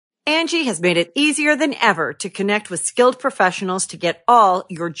Angie has made it easier than ever to connect with skilled professionals to get all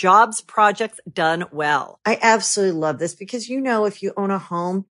your jobs projects done well. I absolutely love this because, if you own a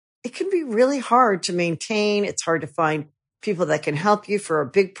home, it can be really hard to maintain. It's hard to find people that can help you for a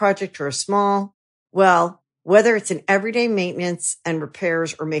big project or a small. Well, whether it's in everyday maintenance and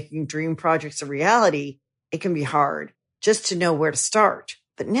repairs or making dream projects a reality, it can be hard just to know where to start.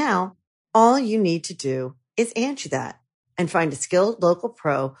 But now all you need to do is Angie that and find a skilled local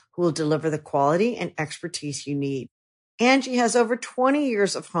pro who will deliver the quality and expertise you need. Angie has over 20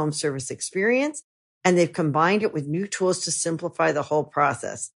 years of home service experience, and they've combined it with new tools to simplify the whole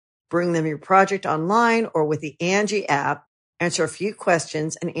process. Bring them your project online or with the Angie app, answer a few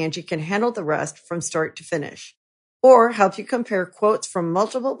questions, and Angie can handle the rest from start to finish. Or help you compare quotes from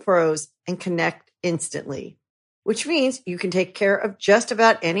multiple pros and connect instantly, which means you can take care of just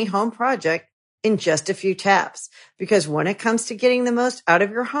about any home project in just a few taps. Because when it comes to getting the most out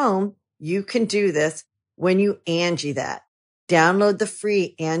of your home, you can do this when you Angie that. Download the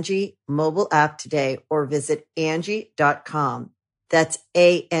free Angie mobile app today or visit Angie.com. That's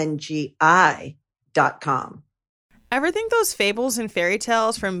ANGI.com. Ever think those fables and fairy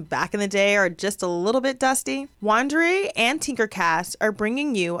tales from back in the day are just a little bit dusty? Wandery and Tinkercast are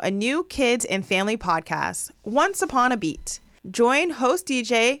bringing you a new kids and family podcast, Once Upon a Beat. Join host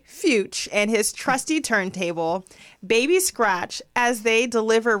DJ Fuchs and his trusty turntable, Baby Scratch, as they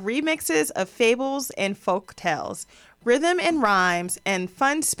deliver remixes of fables and folk tales, rhythm and rhymes, and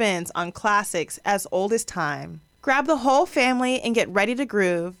fun spins on classics as old as time. Grab the whole family and get ready to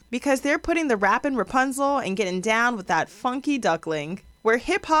groove, because they're putting the rappin' Rapunzel and getting down with that funky duckling. Where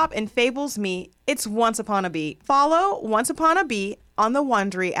hip-hop and fables meet, it's Once Upon a Beat. Follow Once Upon a Beat on the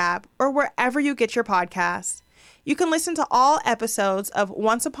Wandery app or wherever you get your podcasts. You can listen to all episodes of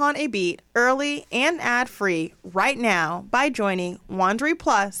Once Upon a Beat early and ad-free right now by joining Wandery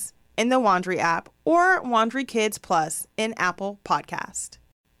Plus in the Wandery app or Wandery Kids Plus in Apple Podcast.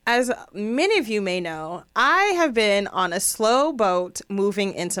 As many of you may know, I have been on a slow boat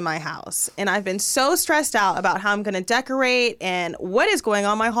moving into my house, and I've been so stressed out about how I'm going to decorate and what is going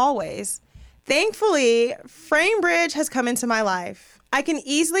on my hallways. Thankfully, FrameBridge has come into my life. I can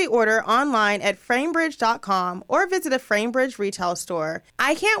easily order online at framebridge.com or visit a FrameBridge retail store.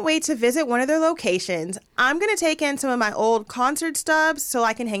 I can't wait to visit one of their locations. I'm going to take in some of my old concert stubs so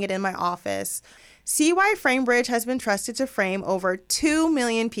I can hang it in my office. See why FrameBridge has been trusted to frame over 2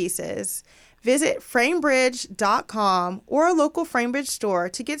 million pieces. Visit framebridge.com or a local FrameBridge store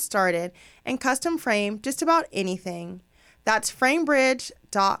to get started and custom frame just about anything. That's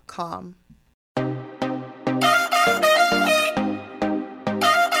framebridge.com.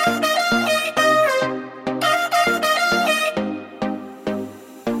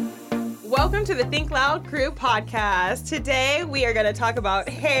 Welcome to the Think Loud Crew podcast. Today we are going to talk about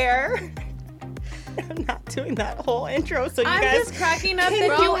hair. I'm not doing that whole intro, so I'm guys just cracking up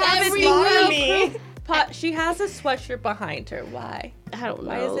that you haven't thought me. She has a sweatshirt behind her. Why? I don't know.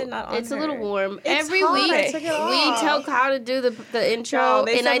 Why is it not on It's her? a little warm. It's every hot. week I took it off. we tell Kyle to do the intro, No,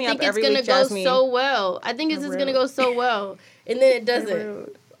 they and set I me think up it's every gonna week, go Jazmeen. so well. I think it's just gonna go so well, and then it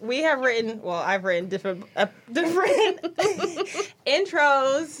doesn't. We have written, I've written different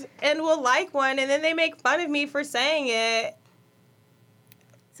intros, and we'll like one, and then they make fun of me for saying it.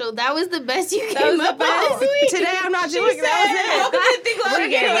 So that was the best you That came was up the best. with this week. Today I'm not doing that.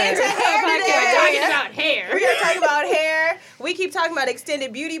 We are talking about hair. We keep talking about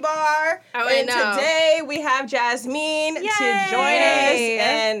Extended Beauty Bar. Oh, I and know. today we have Jazmeen to join us.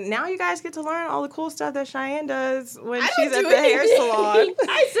 And now you guys get to learn all the cool stuff that Cheyenne does when she's at the hair salon.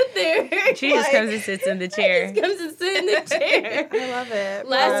 I sit there. She just comes and sits in the chair. Comes and sit in the chair. I love it.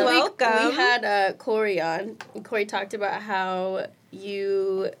 Last week Welcome. we had Corey on. And Corey talked about how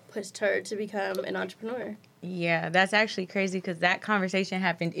you pushed her to become an entrepreneur. Yeah, that's actually crazy because that conversation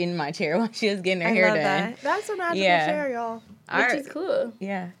happened in my chair while she was getting her hair love done. that. That's a magical chair, y'all. Which is cool.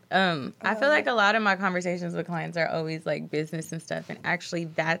 Yeah. I feel like a lot of my conversations with clients are always like business and stuff. And actually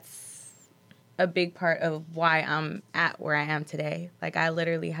that's a big part of why I'm at where I am today. Like I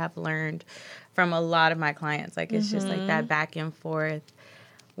literally have learned from a lot of my clients. Like it's just like that back and forth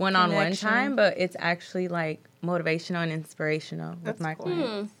one-on-one time, but it's actually like motivational and inspirational with my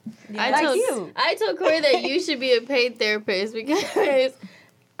clients. Yeah. I told Corey that you should be a paid therapist because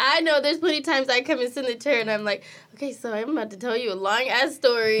I know there's plenty of times I come and sit in the chair and I'm like, okay, so I'm about to tell you a long ass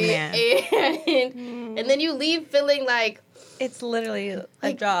story, and then you leave feeling like It's literally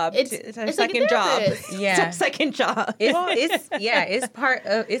a job. It's a second second job. Yeah. It's a second job. It's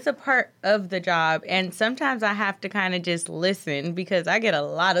a part of the job, and sometimes I have to kind of just listen because I get a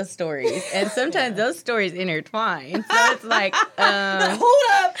lot of stories, and sometimes those stories intertwine. So it's like, Hold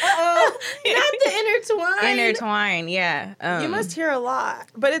up. intertwined. Yeah. You must hear a lot.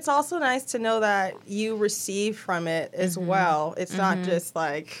 But it's also nice to know that you receive from it as well. It's not just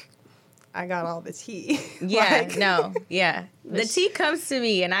like, I got all the tea. Yeah, no, yeah. The tea comes to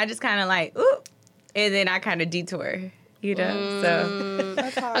me, and I just kind of like, ooh, and then I kind of detour, you know? So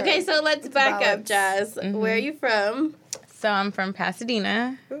That's hard. Okay, so let's back up, balance. Jazz. Where are you from? So I'm from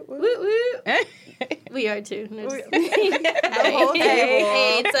Pasadena. Woo woo. We are too. No, just- The whole table.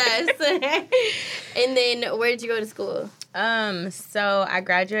 Hey, it's us. And then, where did you go to school? So I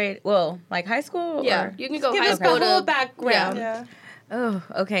graduated, well, like high school? Yeah, Or? you can go Give high us school the whole to background. Yeah. Oh,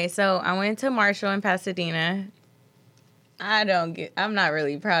 okay. So I went to Marshall in Pasadena. I'm not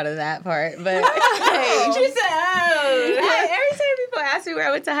really proud of that part, but She said, oh. every time people ask me where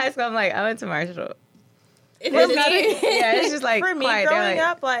I went to high school, I'm like, I went to Marshall. It's It's just- it's just like For me, quiet. They're growing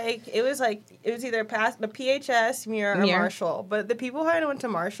like, up, it was either the PHS, Muir, or Muir. Marshall. But the people who went to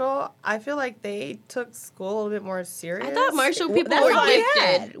Marshall, I feel like they took school a little bit more serious. I thought Marshall people that's were all we gifted.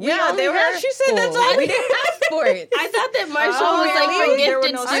 had. We Yeah, only they were- had she said that's school. all we didn't have sports. I thought that Marshall Oh, was like for really? There were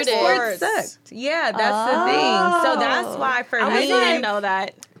gifted no students. sports. Sucked. Yeah, that's the thing. So that's why for I me, didn't know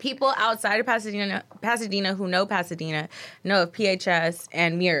that. people outside of Pasadena who know Pasadena know of PHS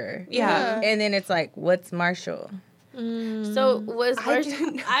and Mirror. Yeah. And then it's like, what's Marshall? So was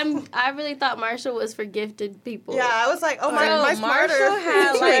Marshall? I really thought Marshall was for gifted people. Yeah, I was like, oh my, So my smarter. Marshall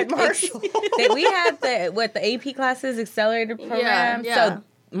had like Marshall. we had the AP classes accelerator program. yeah. So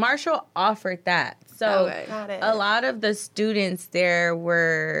Marshall offered that. So Okay. Got it. a lot of the students there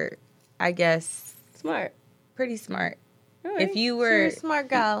were, I guess, Smart. pretty smart. If you were, She's a smart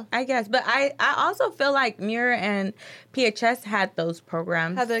girl. I guess, but I also feel like Mirror and PHS had those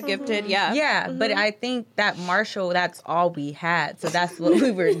programs. Had the gifted, yeah. Yeah, but I think that Marshall, that's all we had. So that's what we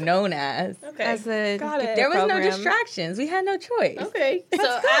were known as. Okay. As a Got it. gifted There was no program. distractions. We had no choice. Okay.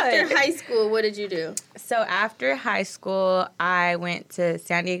 So after high school, what did you do? So after high school, I went to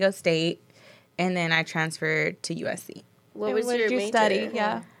San Diego State, and then I transferred to USC. What And was what your did you major? study?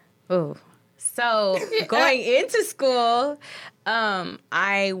 Yeah. Oh, so going into school,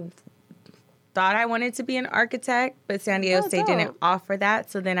 I thought I wanted to be an architect, but San Diego State didn't dope. offer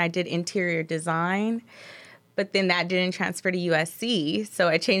that. So then I did interior design, but then that didn't transfer to USC. So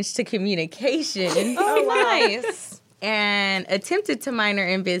I changed to communications Oh, nice. and attempted to minor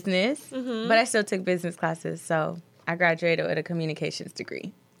in business, but I still took business classes. So I graduated with a communications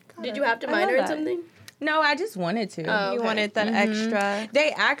degree. Did you have to I love minor in that. something? No, I just wanted to. Oh. You Okay. wanted that extra.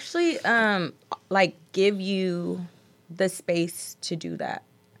 They actually give you the space to do that,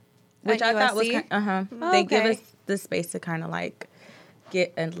 which At I thought was USC? Oh, they give okay. us the space to kind of like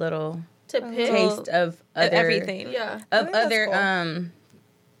get a little To pick. taste of other Everything. Yeah. of think that's other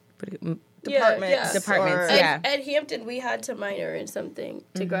cool. Yeah, Departments. Departments, or- yeah. At Hampton, we had to minor in something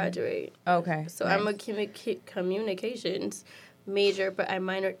to graduate. okay. So nice. I'm a communications major, but I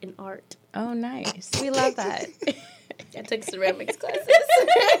minored in art. Oh, nice. We love that. I took ceramics classes.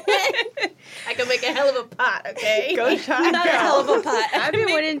 I can make a hell of a pot, okay? Go try. Not a hell of a pot. I've been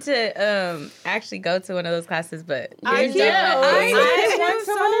wanting to actually go to one of those classes, but I yours do. don't. I do want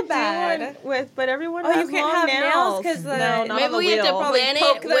so someone to bad. do one with, but everyone Oh, has you can't long have nails nails 'cause the- no, not Maybe on the we have to wheel. plan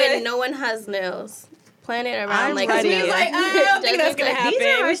Poke it the- when no one has nails. Plan it around I'm like ready. Jazmeen's Like, I don't think that's gonna These are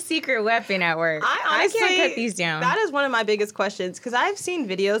happen. our secret weapon at work. I honestly can't cut these down. That is one of my biggest questions because I've seen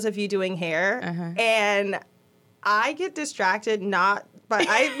videos of you doing hair and I get distracted but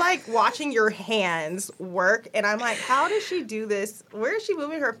I like watching your hands work and I'm like, how does she do this? Where is she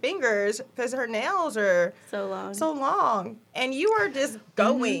moving her fingers? Because her nails are so long. so long and you are just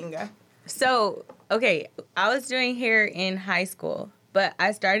going. So, okay, I was doing hair in high school, but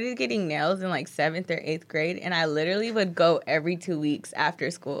I started getting nails in like 7th or 8th grade, and I literally would go every 2 weeks after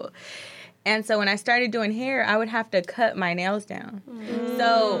school. And so when I started doing hair, I would have to cut my nails down.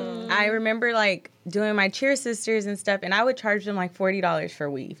 So I remember like doing my cheer sisters and stuff, and I would charge them like $40 for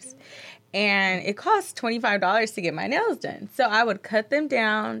weaves. And it cost $25 to get my nails done. So I would cut them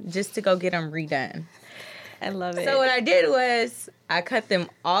down just to go get them redone. I love it. So what I did was I cut them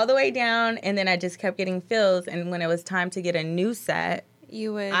all the way down, and then I just kept getting fills. And when it was time to get a new set,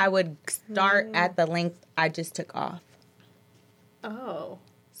 you would. I would start at the length I just took off. Oh.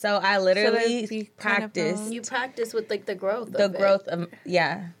 So I that'd literally be kind of practiced You practice with like the growth the of growth of,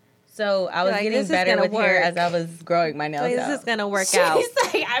 yeah. So I was Like, getting this is better gonna with hair work. as I was growing my nails Like, out. this is gonna work it. out.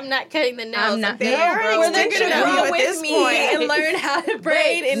 She's like, I'm not cutting the nails. I'm not- I'm They gonna already grow Well, then with you Thinking it. of you grow at with this me point. and learn how to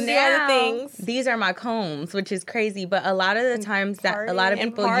braid and do now, other things. these are my combs, which is crazy. But a lot of the times that a lot of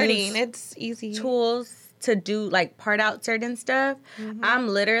And people parting, use it's easy. tools to do like part out certain stuff. I'm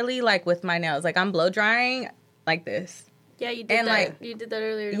literally like with my nails, like I'm blow drying like this. Yeah, you did and that. like You did that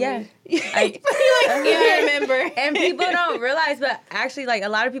earlier. Yeah, I remember. and people don't realize, but actually, like a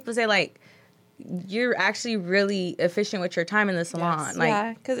lot of people say, like you're actually really efficient with your time in the salon. Yes. Like,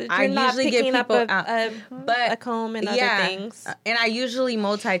 Yeah, because you're I not usually give picking up people a comb and other things. and I usually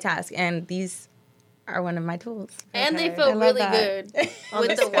multitask, and these are one of my tools. And they Okay. feel I love really that. good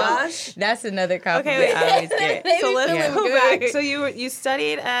with the wash. That's another compliment wait. I always get. They So be let's feeling go good. back. So you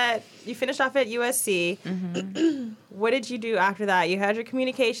studied you finished off at USC. Mm-hmm. What did you do after that? You had your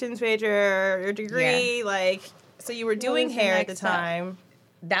communications major, your degree, so you were doing was your hair at the next step? time.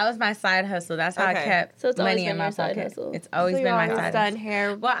 That was my side hustle. That's how I Okay. kept So it's always money been in my your side pocket. hustle. It's always So been you my always side done hustle.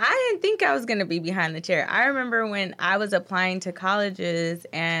 hair. Well, I didn't think I was going to be behind the chair. I remember when I was applying to colleges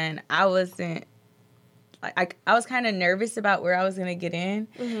and I wasn't, like, I was kind of nervous about where I was going to get in.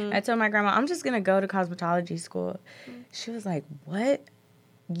 Mm-hmm. I told my grandma, I'm just going to go to cosmetology school. She was like, what?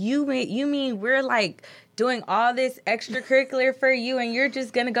 You mean we're like doing all this extracurricular for you and you're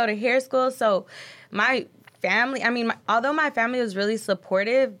just going to go to hair school? So my family, although my family was really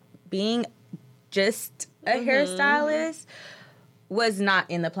supportive, being just a hairstylist was not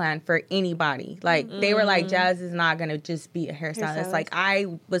in the plan for anybody. Like, they were like, Jazz is not going to just be a hairstylist. Like, I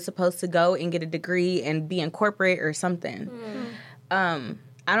was supposed to go and get a degree and be in corporate or something.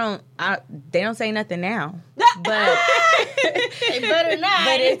 They don't say nothing now. But They better not.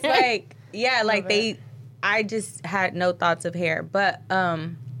 but it's like, yeah, like I just had no thoughts of hair. But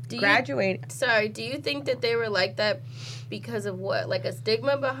graduated. Sorry, do you think that they were like that because of what? Like a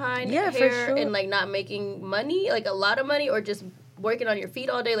stigma behind Yeah, for hair sure. and like not making money, like a lot of money, or just working on your feet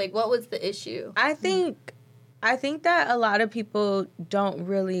all day? Like, what was the issue? I think that a lot of people don't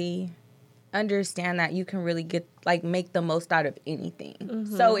really understand that you can really make the most out of anything.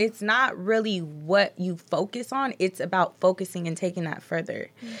 So it's not really what you focus on, it's about focusing and taking that further.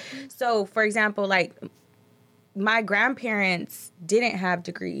 So for example, like my grandparents didn't have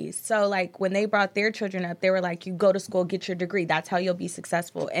degrees. So like when they brought their children up, they were like, you go to school, get your degree. That's how you'll be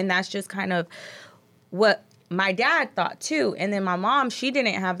successful. And that's just kind of what my dad thought too. And then my mom, she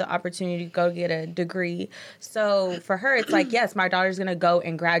didn't have the opportunity to go get a degree. So for her, it's like, yes, my daughter's going to go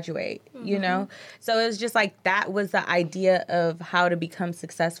and graduate, you know? So it was just like, that was the idea of how to become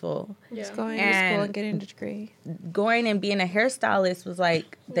successful. Just going to school and getting a degree. Going and being a hairstylist was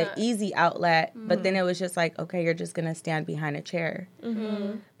like the Not- easy outlet. But then it was just like, okay, you're just going to stand behind a chair.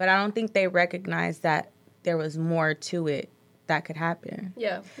 But I don't think they recognized that there was more to it that could happen.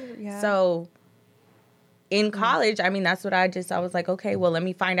 Yeah. Yeah. So in college, that's what I was like, okay, well, let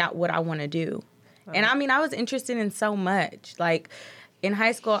me find out what I want to do. And I was interested in so much. Like in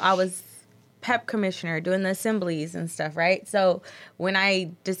high school, I was pep commissioner doing the assemblies and stuff, right? So when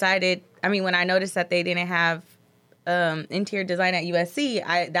I noticed that they didn't have interior design at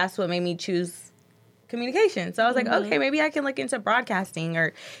USC, that's what made me choose communication. So I was like, okay, maybe I can look into broadcasting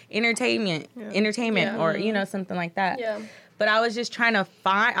or entertainment or, something like that. Yeah. But I was just trying to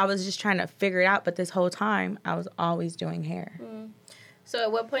figure it out. But this whole time, I was always doing hair. So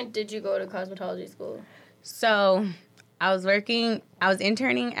at what point did you go to cosmetology school? So I was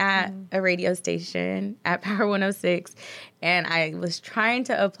interning at a radio station at Power 106. And I was trying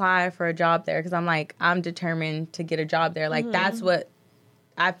to apply for a job there because I'm like, I'm determined to get a job there. Like, that's what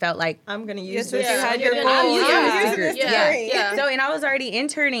I felt like. I'm going to use Yes, this. you had your I'm goals. using this degree. Yeah. So, and I was already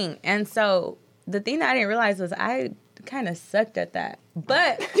interning. And so the thing that I didn't realize was I kind of sucked at that.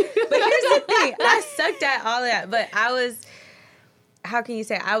 But here's the thing. I sucked at all that. But I was, how can you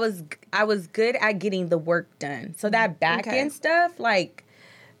say, I was good at getting the work done. So that back end stuff, like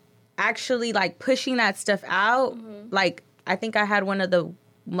actually like pushing that stuff out, like I think I had one of the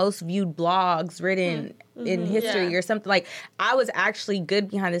most viewed blogs written in history or something. Like I was actually good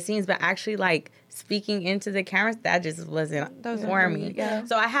behind the scenes, but actually like speaking into the cameras, that just wasn't for me. Yeah.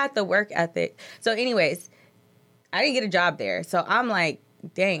 So I had the work ethic. So anyways, I didn't get a job there. So I'm like,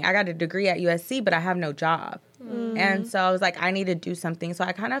 dang, I got a degree at USC, but I have no job. And so I was like, I need to do something. So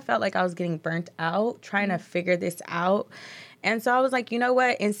I kind of felt like I was getting burnt out trying to figure this out. And so I was like, you know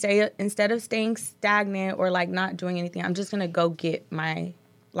what? Instead of staying stagnant or like not doing anything, I'm just going to go get my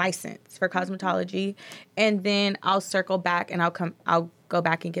license for cosmetology. And then I'll circle back and I'll go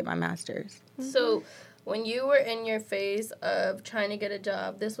back and get my master's. So when you were in your phase of trying to get a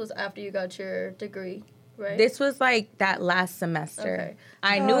job, this was after you got your degree, right? This was like that last semester. Okay.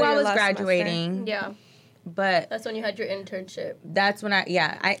 I knew I your was last graduating, Yeah. but That's when you had your internship. that's when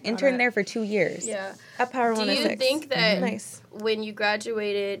I interned there for 2 years. Yeah. At Power Do 106. you think that Nice. when you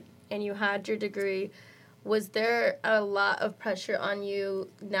graduated and you had your degree, was there a lot of pressure on you?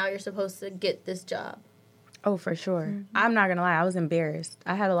 Now you're supposed to get this job. Oh, for sure. I'm not going to lie. I was embarrassed.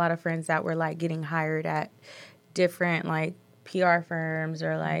 I had a lot of friends that were like getting hired at different like PR firms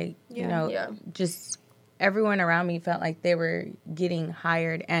or like, you know, just everyone around me felt like they were getting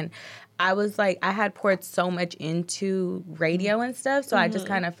hired. And I was like, I had poured so much into radio and stuff. So I just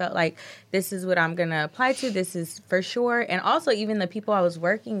kind of felt like this is what I'm going to apply to. This is for sure. And also even the people I was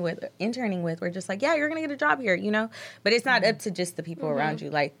working with, interning with, were just like, yeah, you're going to get a job here, you know. But it's not up to just the people around you.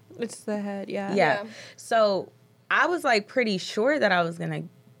 Like, it's the head, yeah. So I was like pretty sure that I was going to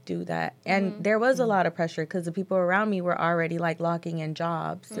do that. And there was a lot of pressure because the people around me were already like locking in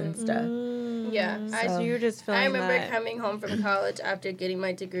jobs and stuff. Yeah. So you're just feeling I remember that. coming home from college after getting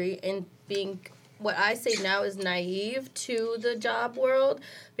my degree and being what I say now is naive to the job world,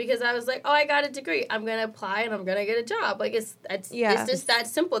 because I was like, oh, I got a degree, I'm gonna apply and I'm gonna get a job. Like it's just that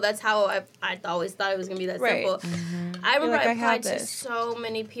simple. That's how I always thought it was gonna be that simple. I remember I applied to so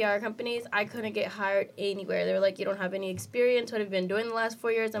many PR companies. I couldn't get hired anywhere. They were like, you don't have any experience. What have you been doing the last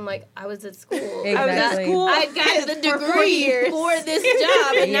 4 years? I'm like, I was at school. Exactly. I was at school. I got the degree for this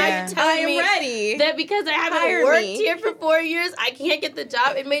job, and now you're telling me ready. that because I haven't worked here for 4 years, I can't get the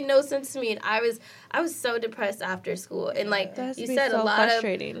job. It made no sense to me, and I was so depressed after school. And like you said, a lot of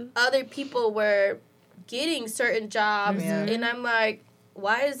other people were getting certain jobs, and I'm like,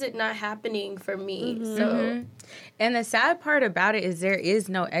 why is it not happening for me? So, and the sad part about it is there is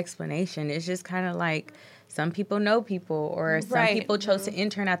no explanation. It's just kind of like some people know people, or some people chose to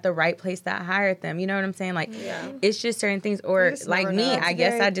intern at the right place that hired them. You know what I'm saying? Like, it's just certain things. Or like me, I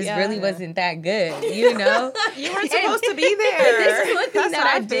guess I just really wasn't that good, you know? You weren't supposed to be there. This is one thing that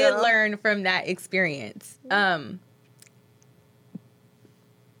I did learn from that experience.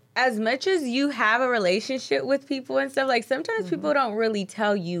 As much as you have a relationship with people and stuff, like sometimes people don't really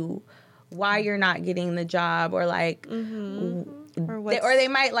tell you why you're not getting the job, or like, or they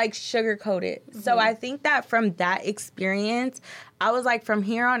might like sugarcoat it. So I think that from that experience, I was like, from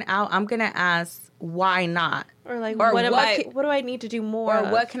here on out, I'm gonna ask why not, or like, what do I need to do more,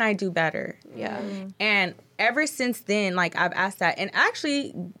 or what can I do better? And ever since then, like I've asked that. And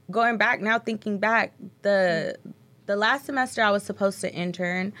actually, going back now, thinking back, the last semester I was supposed to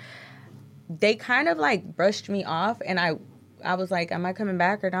intern, they kind of like brushed me off, and I was like, am I coming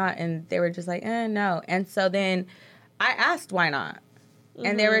back or not? And they were just like, no. And so then I asked why not.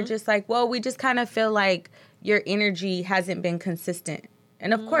 And they were just like, well, we just kind of feel like your energy hasn't been consistent.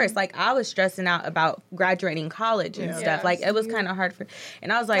 And of course, like I was stressing out about graduating college and stuff. Like it was kind of hard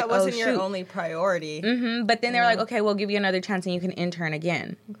and I was like, that wasn't your only priority. But then they were like, okay, we'll give you another chance and you can intern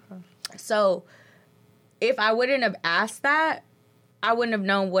again. So if I wouldn't have asked that, I wouldn't have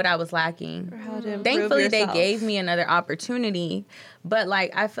known what I was lacking. Thankfully, they gave me another opportunity. But,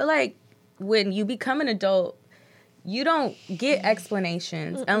 like, I feel like when you become an adult, you don't get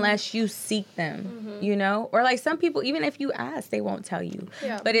explanations unless you seek them, you know? Or, like, some people, even if you ask, they won't tell you.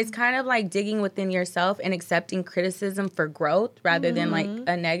 But it's kind of like digging within yourself and accepting criticism for growth rather than, like,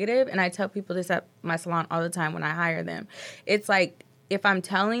 a negative. And I tell people this at my salon all the time when I hire them. It's like, if I'm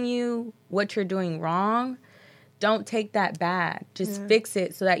telling you what you're doing wrong, don't take that bad. Just fix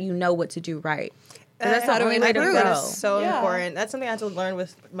it so that you know what to do right. That's the only way to grow. That is so important. That's something I had to learn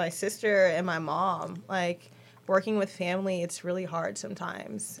with my sister and my mom. Like, working with family, it's really hard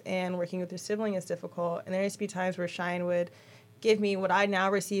sometimes. And working with your sibling is difficult. And there used to be times where Shine would give me what I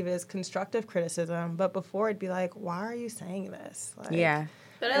now receive as constructive criticism. But before, it'd be like, why are you saying this? Like,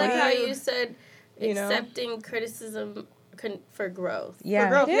 but I like how you said accepting criticism for growth. For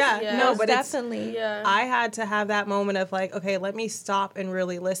growth, No, but definitely. I had to have that moment of like, okay, let me stop and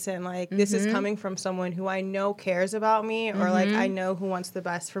really listen. Like, this is coming from someone who I know cares about me, or like I know who wants the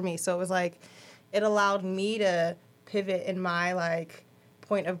best for me. So it was like, it allowed me to pivot in my like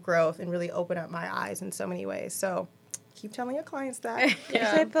point of growth and really open up my eyes in so many ways. So keep telling your clients that. I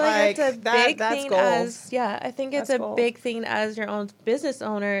feel like it's a big thing goals. I think it's a big thing as your own business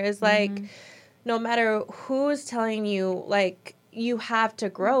owner is like, no matter who's telling you, like, you have to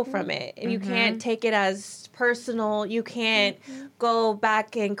grow from it. And you can't take it as personal. You can't go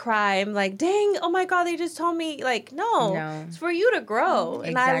back and cry and like, dang, oh my God, they just told me. Like, no. It's for you to grow.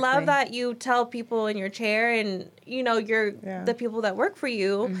 And I love that you tell people in your chair and, you know, you're the people that work for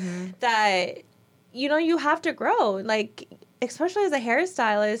you that, you know, you have to grow. Like, especially as a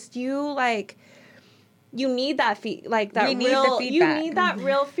hairstylist, you need that you need that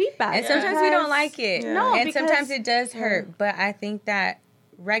real feedback. And sometimes we don't like it. No, and sometimes it does hurt. But I think that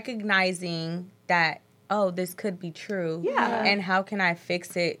recognizing that, oh, this could be true. And how can I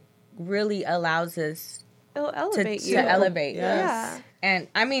fix it really allows us to elevate. And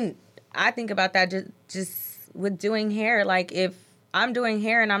I mean, I think about that just with doing hair. Like if I'm doing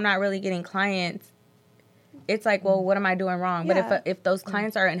hair and I'm not really getting clients, it's like, well, what am I doing wrong? But if those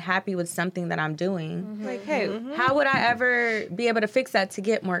clients are unhappy with something that I'm doing, like, hey, how would I ever be able to fix that to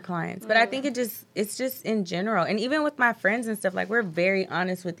get more clients? But I think it's just in general. And even with my friends and stuff, like, we're very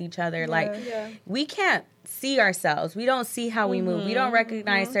honest with each other. Like, we can't see ourselves. We don't see how we move. We don't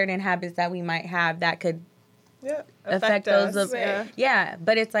recognize certain habits that we might have that could affect those.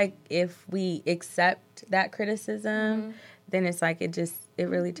 But it's like, if we accept that criticism, then it's like, it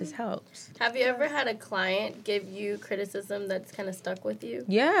really just helps. Have you ever had a client give you criticism that's kind of stuck with you?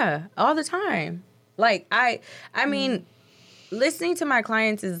 Yeah, all the time. Like, I mean, listening to my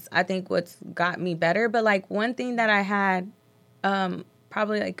clients is, I think, what's got me better. But, like, one thing that I had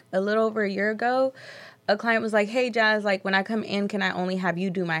probably, like, a little over a year ago, a client was like, hey, Jazz, like, when I come in, can I only have you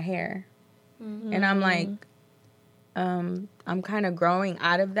do my hair? And I'm like, I'm kind of growing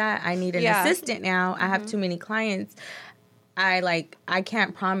out of that. I need an assistant now. I have too many clients. I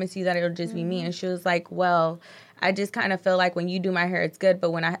can't promise you that it'll just be me. And she was like, well, I just kind of feel like when you do my hair, it's good. But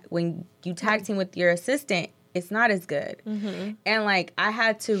when you tag team with your assistant, it's not as good. And, like, I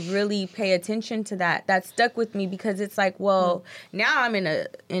had to really pay attention to that. That stuck with me because it's like, well, now I'm in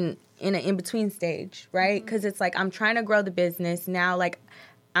an in-between stage, right? Because it's like, I'm trying to grow the business. Now, like,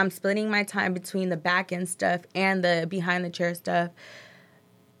 I'm splitting my time between the back end stuff and the behind the chair stuff.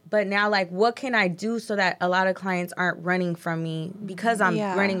 But now, like, what can I do so that a lot of clients aren't running from me because I'm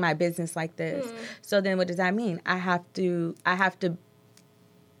running my business like this? So then what does that mean? I have to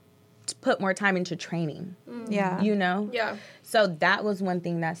put more time into training. You know? Yeah. So that was one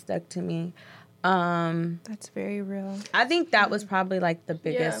thing that stuck to me. That's very real. I think that was probably, like, the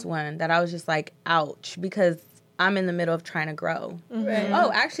biggest one that I was just like, ouch, because I'm in the middle of trying to grow.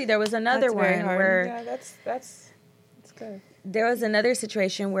 Oh, actually, there was another one where... Yeah, that's good. There was another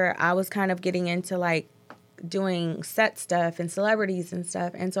situation where I was kind of getting into, like, doing set stuff and celebrities and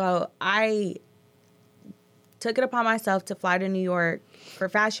stuff. And so I took it upon myself to fly to New York for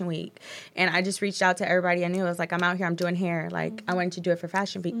Fashion Week. And I just reached out to everybody I knew. I was like, I'm out here, I'm doing hair. Like, I wanted to do it for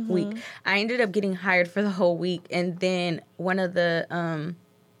Fashion Week. I ended up getting hired for the whole week. And then one of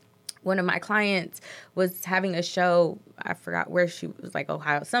my clients was having a show. I forgot where she was, like,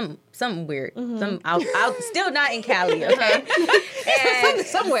 Ohio, something weird. I'll still not in Cali, okay? And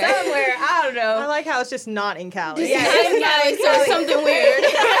somewhere, I don't know. I like how it's just not in Cali. Yeah, in Cali, so something weird.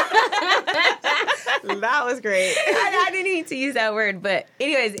 That was great. I didn't need to use that word, but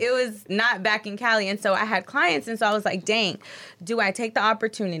anyways, it was not back in Cali, and so I had clients, and so I was like, dang, do I take the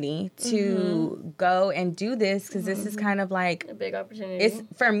opportunity to go and do this? Because this is kind of like a big opportunity. It's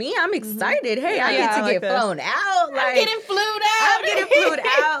for me. I'm excited. Hey, I get to get flown out. Like, I'm getting flued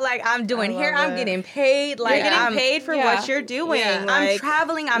out. Like, I'm doing hair. I'm getting paid. Like, you're getting paid for what you're doing. Yeah. Like, I'm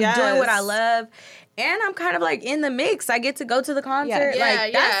traveling. I'm doing what I love, and I'm kind of, like, in the mix. I get to go to the concert.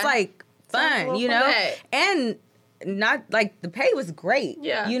 That's like fun, you know. And not like the pay was great.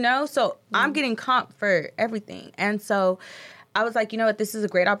 You know. So I'm getting comp for everything, and so I was like, you know what, this is a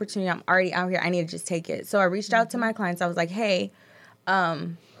great opportunity. I'm already out here. I need to just take it. So I reached out to my clients. I was like, hey,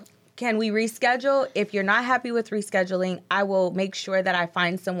 can we reschedule? If you're not happy with rescheduling, I will make sure that I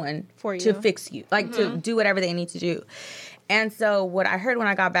find someone for you to fix you, like to do whatever they need to do. And so what I heard when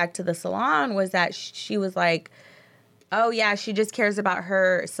I got back to the salon was that she was like, oh, yeah, she just cares about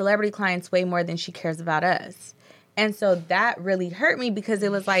her celebrity clients way more than she cares about us. And so that really hurt me because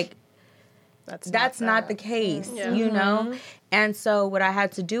it was like, that's not the case, you know? And so what I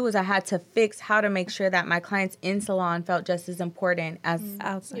had to do was I had to fix how to make sure that my clients in salon felt just as important as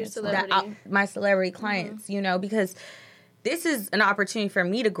outside my celebrity clients, you know, because this is an opportunity for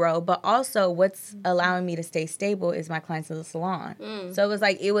me to grow, but also what's allowing me to stay stable is my clients in the salon. So it was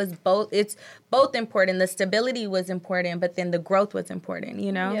like, it's both important. The stability was important, but then the growth was important,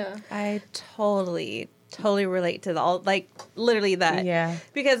 you know? Yeah. I totally relate to like literally that. Yeah.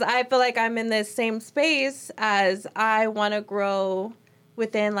 Because I feel like I'm in this same space as I want to grow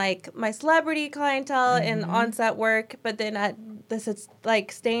within like my celebrity clientele and on-set work, but then it's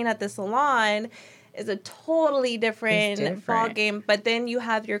like staying at the salon is a totally different ball game. But then you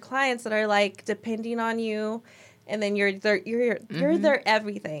have your clients that are like depending on you, and then you're their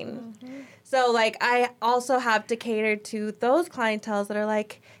everything. So like I also have to cater to those clientels that are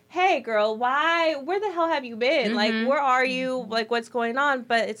like, hey girl, where the hell have you been? Like, where are you? Like, what's going on?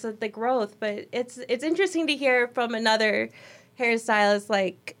 But it's the growth. But it's interesting to hear from another hairstylist,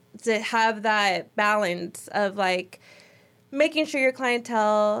 like, to have that balance of like making sure your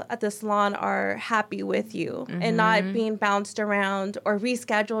clientele at the salon are happy with you and not being bounced around or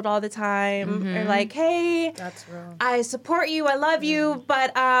rescheduled all the time or like, hey, that's real. I support you, I love you,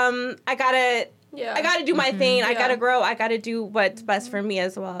 but I gotta do my thing. I gotta grow. I gotta do what's best for me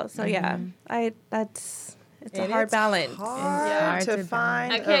as well. So that's It's a hard balance. Hard to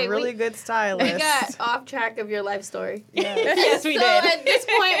find a really good stylist. We got off track of your life story. Yes, we so did. At this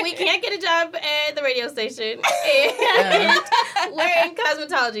point, we can't get a job at the radio station. And we're in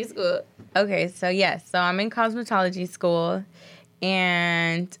cosmetology school. Okay, so yes. So I'm in cosmetology school,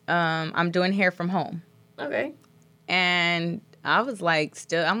 and I'm doing hair from home. Okay. And I was like,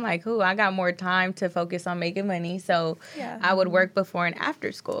 I'm like, I got more time to focus on making money. So I would work before and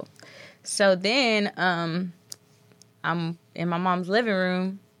after school. So then I'm in my mom's living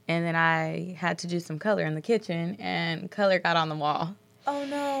room, and then I had to do some color in the kitchen, and color got on the wall. Oh,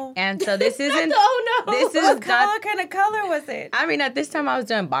 no. And so this isn't... Oh, no. This is what kind of color was it? I mean, at this time, I was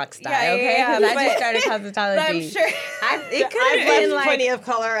doing box style, Yeah, okay? yeah, Because I just started cosmetology. I'm sure. It could have been like... plenty of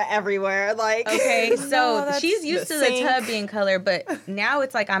color everywhere. Like, Okay, so No, she's used to the tub being color, but now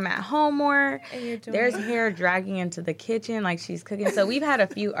it's like I'm at home more. And you're doing There's hair dragging into the kitchen like she's cooking. So we've had a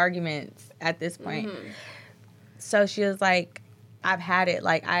few arguments at this point. Mm-hmm. So she was like, I've had it.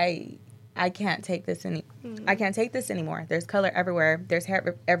 Like, I can't take this I can't take this anymore. There's color everywhere. There's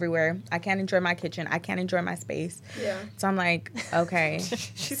hair everywhere. I can't enjoy my kitchen. I can't enjoy my space. Yeah. So I'm like, okay.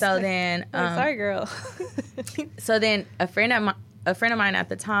 So then, sorry, girl. so then a friend of mine at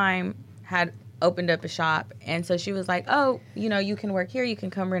the time had opened up a shop, and so she was like, oh, you can work here. You can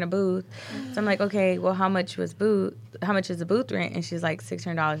come rent a booth. So I'm like, okay, well, how much is the booth rent? And she's like,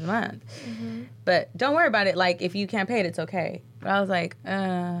 $600 a month. Mm-hmm. But don't worry about it. Like, if you can't pay it, it's okay. But I was like,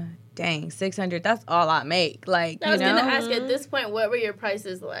 dang, $600, that's all I make. Like, I was going to ask, at this point, what were your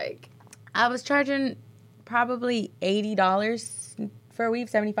prices like? I was charging probably $80 for a weave,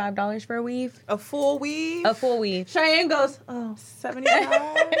 $75 for a weave. a full weave? A full weave. Cheyenne goes, oh, 75?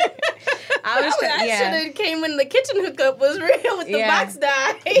 I should have came when the kitchen hookup was real with the box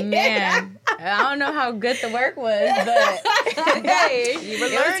dye. Man, I don't know how good the work was, but Hey, you were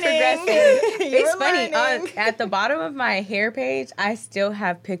it was learning. progressing. It's were funny. learning. At the bottom of my hair page, I still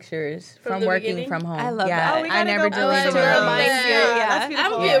have pictures from the working beginning? from home. I love yeah, that. Oh, we I gotta never go deleted back to them. remind you. Yeah. That's I'm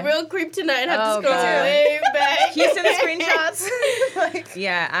beautiful. going to be a real creep tonight and have Oh, to scroll God. way back. Can you send the screenshots? Like,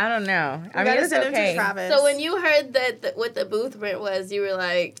 Yeah, I don't know. I mean, gotta it's send them to okay. Travis. So when you heard that what the booth rent was, you were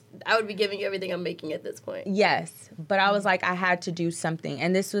like, I would be giving you everything I'm making at this point. Yes, but I was like, I had to do something.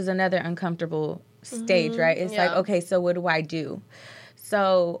 And this was another uncomfortable stage, right? It's like, Yeah. okay, so what do I do?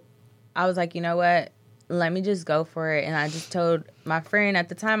 So I was like, you know what? Let me just go for it. And I just told my friend at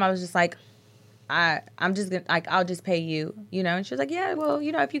the time, I was just like, I'm just going to, like, I'll just pay you, And she was like, yeah, well,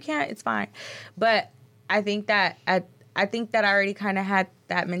 if you can't, it's fine. But I think that I already kind of had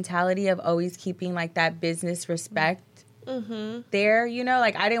that mentality of always keeping, like, that business respect there,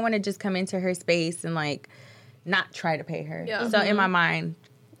 Like, I didn't want to just come into her space and, like, not try to pay her. Yeah. So in my mind,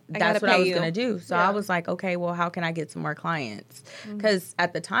 that's what I was going to do. So Yeah. I was like, okay, well, how can I get some more clients? Because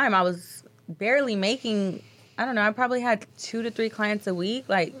at the time, I was barely making, I don't know, I probably had 2 to 3 clients a week.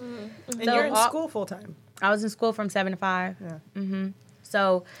 Like, and you're in school full time. I was in school from 7 to 5. Yeah.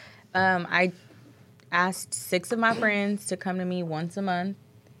 So I asked 6 of my friends to come to me once a month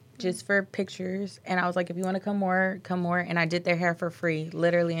just for pictures. And I was like, if you want to come more, come more. And I did their hair for free,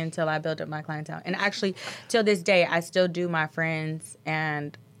 literally until I built up my clientele. And actually, till this day, I still do my friends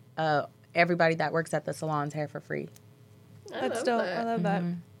and everybody that works at the salon's hair for free. That's dope. I love that.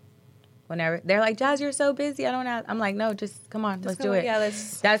 Whenever they're like, Jazz, you're so busy, I don't have. I'm like, no, just come on, let's do it. Yeah,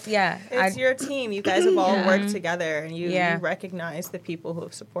 It's your team. You guys have all worked together, and you Yeah. recognize the people who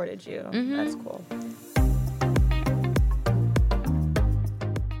have supported you. That's cool.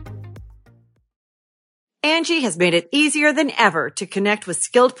 Angie has made it easier than ever to connect with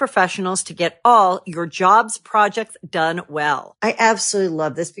skilled professionals to get all your jobs projects done well. I absolutely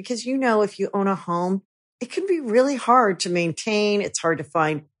love this because, if you own a home, it can be really hard to maintain. It's hard to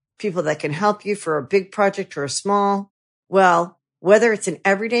find people that can help you for a big project or a small. Well, whether it's in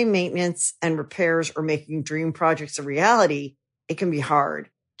everyday maintenance and repairs or making dream projects a reality, it can be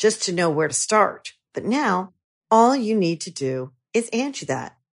hard just to know where to start. But now all you need to do is Angie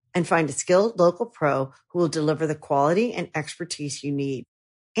that and find a skilled local pro who will deliver the quality and expertise you need.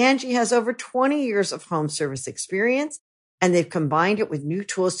 Angie has over 20 years of home service experience, and they've combined it with new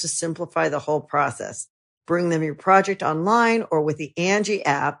tools to simplify the whole process. Bring them your project online or with the Angie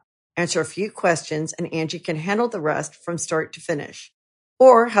app, answer a few questions, and Angie can handle the rest from start to finish.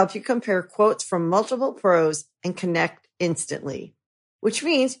 Or help you compare quotes from multiple pros and connect instantly, which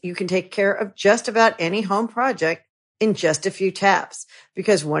means you can take care of just about any home project in just a few taps.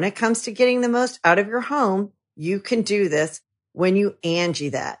 Because when it comes to getting the most out of your home, you can do this when you Angie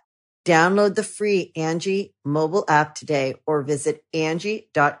that. Download the free Angie mobile app today or visit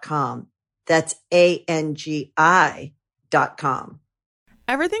Angie.com. That's ANGI.com.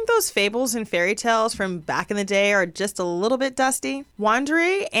 Ever think those fables and fairy tales from back in the day are just a little bit dusty?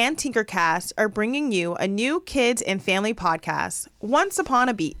 Wandery and Tinkercast are bringing you a new kids and family podcast, Once Upon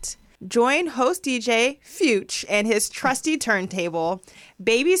a Beat. Join host DJ Fuchs and his trusty turntable,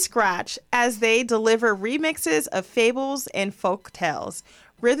 Baby Scratch, as they deliver remixes of fables and folk tales,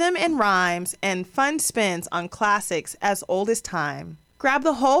 rhythm and rhymes, and fun spins on classics as old as time. Grab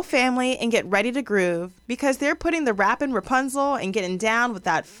the whole family and get ready to groove, because they're putting the rappin' Rapunzel and getting down with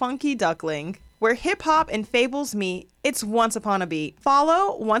that funky duckling. Where hip-hop and fables meet, it's Once Upon a Beat.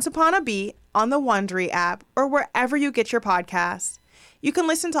 Follow Once Upon a Beat on the Wandery app or wherever you get your podcasts. You can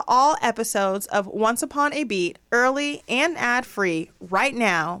listen to all episodes of Once Upon a Beat early and ad-free right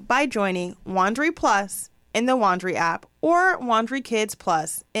now by joining Wandery Plus in the Wandery app or Wandery Kids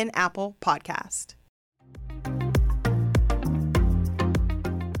Plus in Apple Podcast.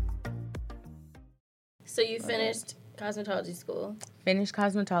 So you finished cosmetology school? Finished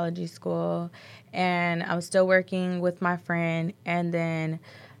cosmetology school, and I was still working with my friend, and then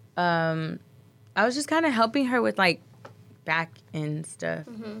I was just kind of helping her with, like, back-end stuff.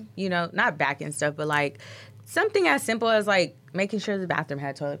 You know, not back-end stuff, but, like, something as simple as, like, making sure the bathroom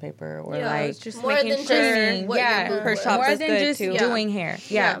had toilet paper, or, like, just more making than sure just what her shop more is than good just too. doing hair.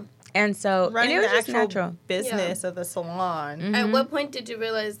 Yeah. And so, Running and it was the just actual natural. business of the salon. At what point did you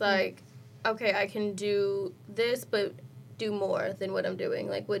realize, like, okay, I can do this, but do more than what I'm doing?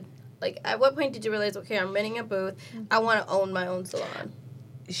 At what point did you realize, okay, I'm renting a booth, I want to own my own salon?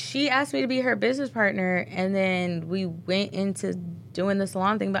 She asked me to be her business partner, and then we went into doing the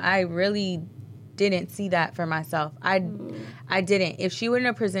salon thing, but I really didn't see that for myself. I didn't. If she wouldn't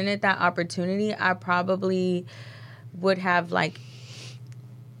have presented that opportunity, I probably would have, like,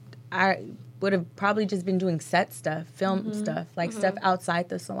 I would have probably just been doing set stuff, film stuff, like stuff outside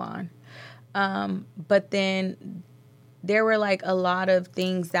the salon. But then there were, like, a lot of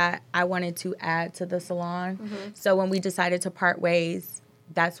things that I wanted to add to the salon. So when we decided to part ways,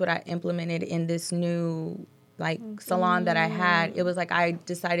 that's what I implemented in this new, like, salon that I had. It was like I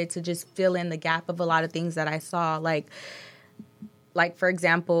decided to just fill in the gap of a lot of things that I saw. Like for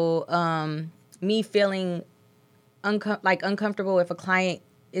example, me feeling uncomfortable if a client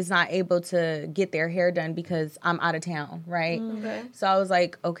is not able to get their hair done because I'm out of town, right? Okay. So I was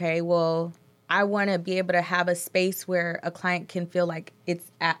like, okay, well, I want to be able to have a space where a client can feel like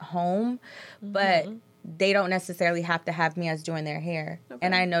it's at home, but they don't necessarily have to have me as doing their hair. Okay.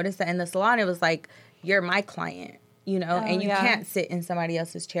 And I noticed that in the salon, it was like, you're my client, you know, and you can't sit in somebody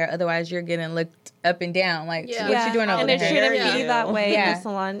else's chair. Otherwise, you're getting looked up and down. Like, what you doing over and there? it shouldn't be that way in the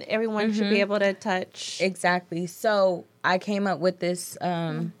salon. Everyone should be able to touch. Exactly. So I came up with this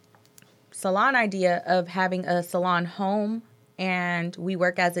salon idea of having a salon home, and we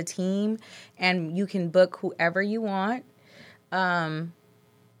work as a team, and you can book whoever you want,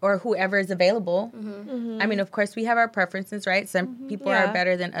 or whoever is available. I mean, of course, we have our preferences, right? Some people are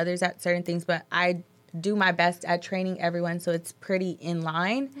better than others at certain things, but I do my best at training everyone, so it's pretty in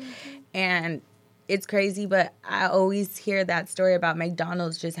line. And it's crazy, but I always hear that story about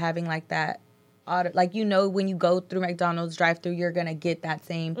McDonald's just having, like, that like, you know, when you go through McDonald's drive-thru, you're gonna get that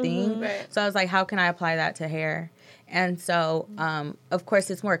same thing. Right. So I was like, how can I apply that to hair? And so, of course,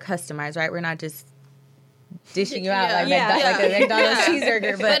 it's more customized, right? We're not just dishing you out like a McDonald's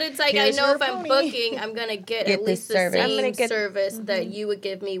cheeseburger. But it's like, I know if I'm booking, I'm going to get at least the service. same service that you would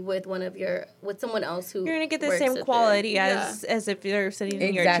give me with with someone else who you're going to get the same quality as if you're sitting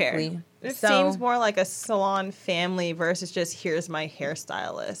in your chair. It seems more like a salon family versus just, here's my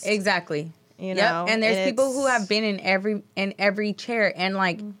hairstylist. Exactly. You know, and there's people who have been in every chair, and,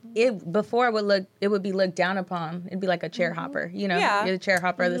 like, it before it would be looked down upon. It'd be like a chair hopper, you know, you're the chair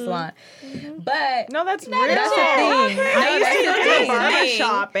hopper of the salon. But no, that's real. That's the thing. I used to go to a barber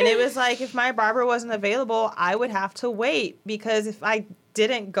shop, and it was like, if my barber wasn't available, I would have to wait, because if I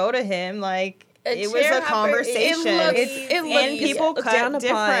didn't go to him, like, it was a conversation. And people cut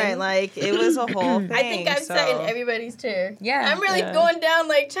different. Like, it was a whole thing. I think I've sat in everybody's chair. Yeah. I'm really going down,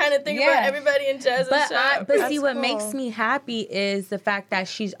 like, trying to think about everybody in Jaz's shop. But see, what makes me happy is the fact that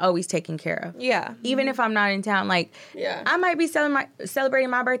she's always taken care of. Yeah. Even if I'm not in town, like, I might be celebrating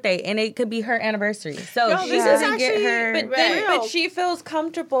my birthday, and it could be her anniversary. So she doesn't get her. But she feels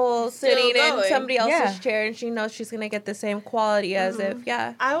comfortable sitting in somebody else's chair, and she knows she's going to get the same quality as if,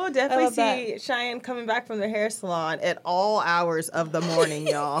 I will definitely see Cheyenne coming back from the hair salon at all hours of the morning,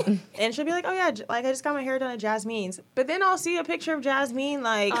 y'all. And she'll be like, oh, yeah, like, I just got my hair done at Jazmeen's. But then I'll see a picture of Jazmeen,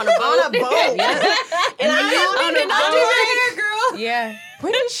 like, on a boat. And I'm like, I'll do her hair, girl. Yeah.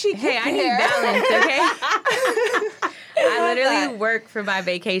 When did she get I need balance, okay? I literally work for my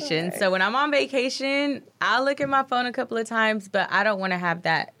vacation. So when I'm on vacation, I'll look at my phone a couple of times, but I don't want to have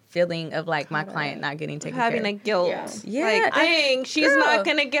that feeling of like my client not getting taken care of. Having a guilt. Yeah. Like, dang, she's not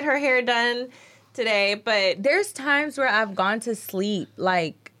going to get her hair done today, but there's times where I've gone to sleep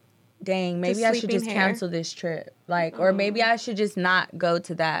like, dang, maybe I should just cancel this trip. Like, or maybe I should just not go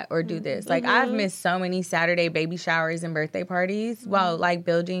to that or do this. Like, I've missed so many Saturday baby showers and birthday parties while, like,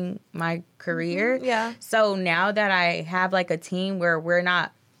 building my career. Yeah. So now that I have, like, a team where we're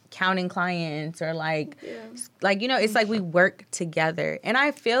not counting clients or, like, you know, it's like we work together. And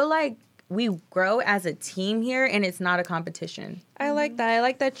I feel like we grow as a team here, and it's not a competition. I like that. I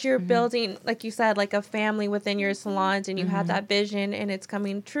like that you're building, like you said, like a family within your salons, and you have that vision, and it's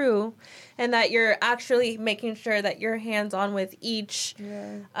coming true, and that you're actually making sure that you're hands-on with each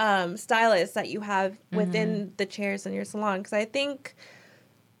stylist that you have within the chairs in your salon. Because I think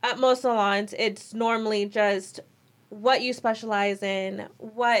at most salons, it's normally just what you specialize in,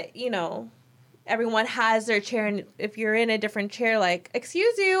 what, you know, everyone has their chair, and if you're in a different chair, like,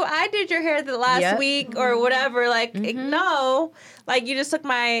 excuse you, I did your hair the last week or whatever, like, no, like, you just took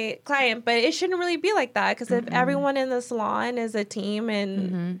my client. But it shouldn't really be like that, because if everyone in the salon is a team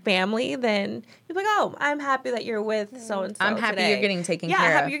and family, then you're like, oh, I'm happy that you're with so-and-so I'm happy today. You're getting taken care of. Yeah,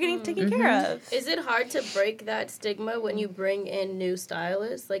 I'm happy you're getting taken care of. Is it hard to break that stigma when you bring in new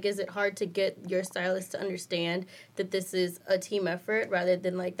stylists? Like, is it hard to get your stylist to understand that this is a team effort rather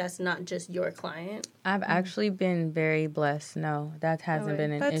than, like, that's not just your client? I've actually been very blessed. No, that hasn't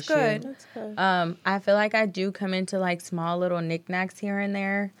been an issue. That's good. I feel like I do come into, like, small little knickknacks here and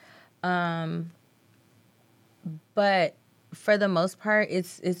there. But for the most part,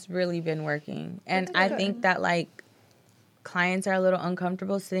 it's really been working. And I think that, like, clients are a little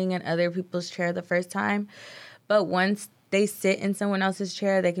uncomfortable sitting in other people's chair the first time. But once they sit in someone else's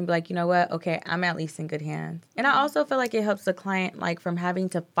chair, they can be like, you know what? Okay, I'm at least in good hands. And I also feel like it helps the client, like, from having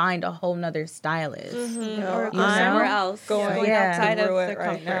to find a whole nother stylist. Or go somewhere else. Going outside of their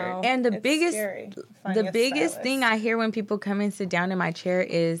comfort. now. And the It's biggest scary finding a biggest stylist. thing I hear when people come and sit down in my chair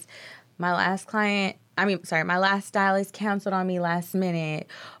is my last stylist canceled on me last minute,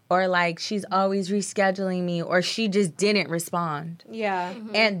 or like she's always rescheduling me, or she just didn't respond. Yeah.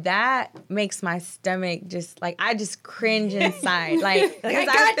 And that makes my stomach just like, I just cringe inside. Like, because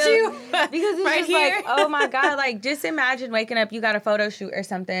I got you. Because it's Right just here. like, oh my God, like just imagine waking up, you got a photo shoot or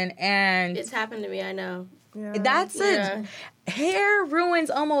something, and It's happened to me, I know. that's Yeah. hair ruins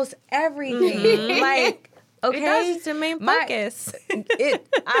almost everything. Like, okay. It does. It's the main focus.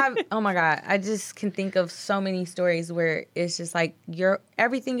 Oh my God. I just can think of so many stories where it's just like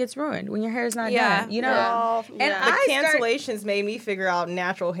everything gets ruined when your hair is not done. You know? Well, And the I cancellations made me figure out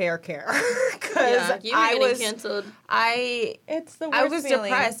natural hair care because You were getting canceled. it's the worst I was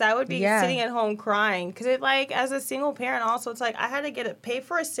feeling. depressed. I would be Yeah. sitting at home crying because it, like, as a single parent, also it's like I had to pay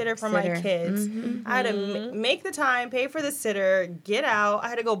for a sitter for my kids. I had to make the time, pay for the sitter, get out. I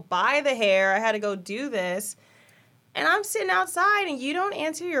had to go buy the hair. I had to go do this. And I'm sitting outside and you don't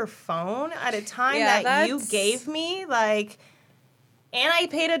answer your phone at a time that you gave me, like, and I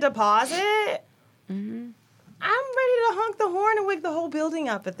paid a deposit. I'm ready to honk the horn and wake the whole building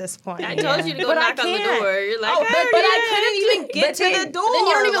up at this point. I told you to go But knock I on the can't. door. You're like, Oh, but I couldn't even get to the door. Then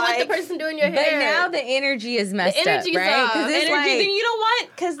you don't even like, let the person doing your But hair. now the energy is messed energy's up, right? off. Because it's Energy, like, then you don't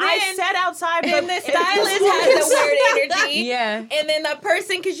want, because then I sat outside, and the stylist has the weird energy. yeah. And then the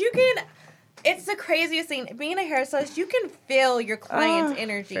person, because you can, it's the craziest thing. Being a hairstylist, you can feel your client's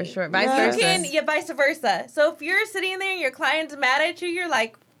energy. For sure. Vice Vice versa. So if you're sitting there and your client's mad at you, you're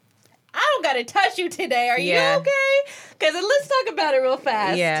like, I don't got to touch you today. Are you okay? Because let's talk about it real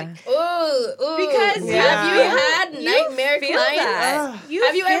fast. Yeah. Because Ooh. Have you had nightmare feel clients? that. Have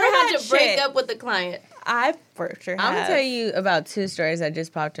you feel ever had that to break shit. up with a client? I for sure have. I'm going to tell you about 2 stories that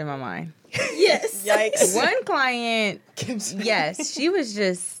just popped in my mind. Yes. Yikes. One client, yes, she was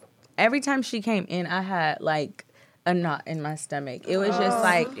just, every time she came in, I had like a knot in my stomach. It was just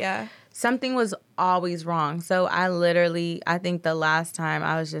like, Yeah. something was always wrong. So I think the last time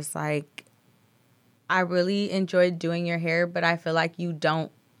I was just like, I really enjoyed doing your hair, but I feel like you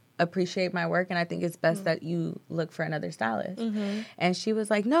don't appreciate my work, and I think it's best that you look for another stylist. And she was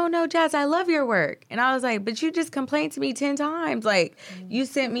like, no, Jazz, I love your work. And I was like, but you just complained to me 10 times. Like, you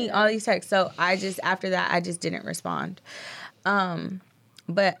sent me all these texts. So after that, I just didn't respond.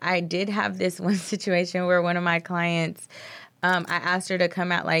 But I did have this one situation where one of my clients, I asked her to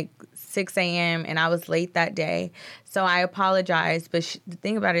come at like 6 a.m. and I was late that day. So I apologized. But the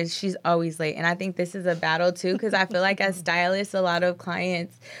thing about it is she's always late. And I think this is a battle too, because I feel like as stylists, a lot of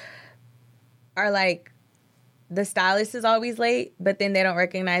clients are like, the stylist is always late, but then they don't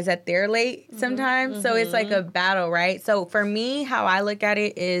recognize that they're late sometimes. So it's like a battle, right? So for me, how I look at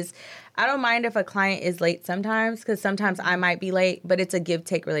it is I don't mind if a client is late sometimes, because sometimes I might be late, but it's a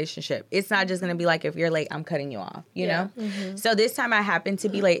give-take relationship. It's not just going to be like, if you're late, I'm cutting you off, you know? So this time I happened to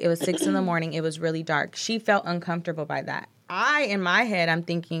be late. It was 6 in the morning. It was really dark. She felt uncomfortable by that. In my head, I'm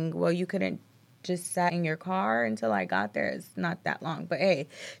thinking, well, you couldn't just sat in your car until I got there. It's not that long. But hey,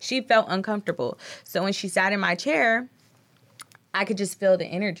 she felt uncomfortable. So when she sat in my chair, I could just feel the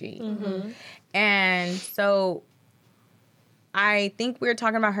energy. And so I think we were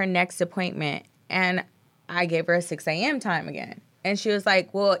talking about her next appointment, and I gave her a 6 a.m. time again. And she was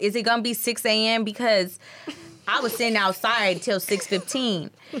like, well, is it going to be 6 a.m.? Because I was sitting outside till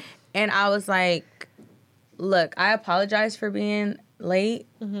 6:15. And I was like, look, I apologize for being late,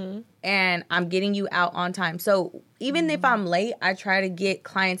 and I'm getting you out on time. So even if I'm late, I try to get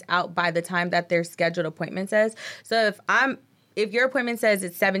clients out by the time that their scheduled appointment says. So if your appointment says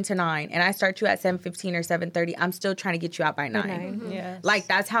it's 7 to 9 and I start you at 7:15 or 7:30, I'm still trying to get you out by 9. Yes. Like,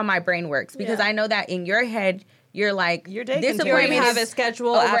 that's how my brain works, because I know that in your head, you're like, your day this You already appointment have is a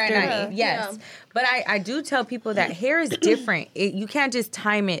schedule over after. at 9. Yes. But I do tell people that hair is different. You can't just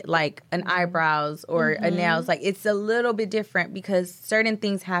time it like an eyebrows or a nails. Like, it's a little bit different because certain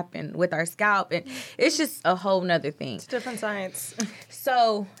things happen with our scalp, and it's just a whole nother thing. It's different science.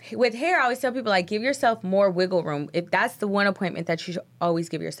 So with hair, I always tell people, like, give yourself more wiggle room. If that's the one appointment that you should always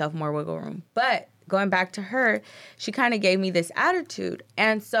give yourself more wiggle room. But going back to her, she kind of gave me this attitude.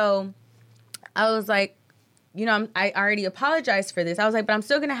 And so I was like, you know, I already apologized for this. I was like, but I'm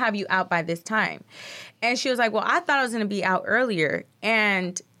still going to have you out by this time. And she was like, well, I thought I was going to be out earlier.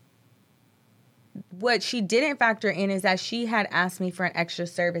 And what she didn't factor in is that she had asked me for an extra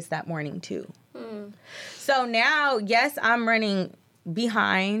service that morning too. So now, yes, I'm running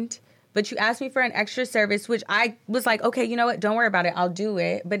behind, but you asked me for an extra service, which I was like, okay, you know what? Don't worry about it. I'll do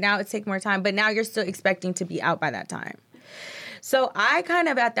it. But now it's taking more time. But now you're still expecting to be out by that time. So I kind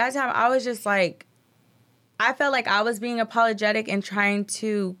of, at that time, I was just like, I felt like I was being apologetic and trying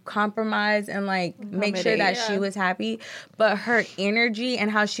to compromise and like make sure that she was happy. But her energy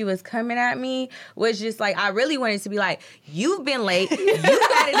and how she was coming at me was just like, I really wanted to be like, you've been late. You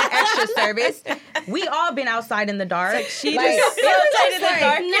added an extra service. We all been outside in the dark. Like, She just outside in the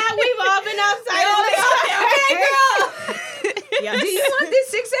dark. Now we've all been outside in the dark. Okay, girl. Yes. Do you want this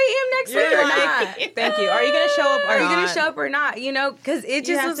 6 a.m. next week or not? Thank you. Are you going to show up or Are you not? going to show up or not? You know, because it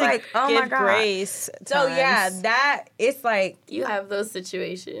You just have was to like, oh my give God. grace So yeah, times. that, it's like, You have those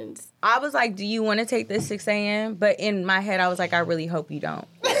situations. I was like, do you want to take this 6 a.m.? But in my head, I was like, I really hope you don't.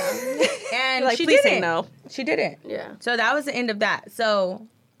 And Like, she please didn't. say no. She didn't. Yeah. So that was the end of that. So,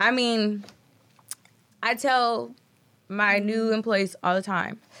 I mean, I tell my new employees all the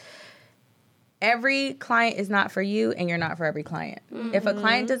time, every client is not for you, and you're not for every client. If a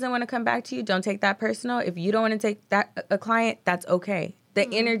client doesn't want to come back to you, don't take that personal. If you don't want to take that a client, that's okay.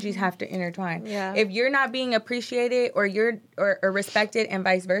 The energies have to intertwine. Yeah. If you're not being appreciated or you're or respected and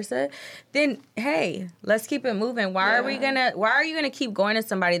vice versa, then hey, let's keep it moving. Why are you gonna keep going to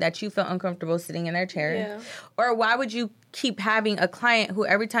somebody that you feel uncomfortable sitting in their chair? Yeah. Or why would you keep having a client who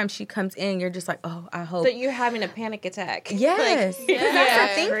every time she comes in, you're just like, oh, I hope. That you're having a panic attack. Yes. Like, Because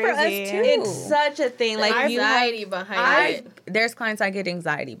that's a thing for us Crazy. too. it's such a thing. Like, you have, Anxiety behind it. There's clients I get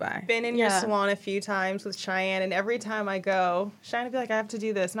anxiety by. Been in your Yeah. salon a few times with Cheyenne, and every time I go, Cheyenne will be like, I have to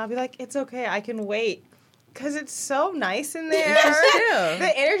do this. And I'll be like, it's okay, I can wait. Because it's so nice in there.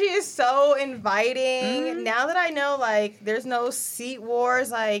 The energy is so inviting. Now that I know, like, there's no seat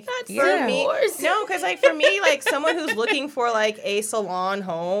wars, like, for me. wars. No, because, like, for me, like, someone who's looking for, like, a salon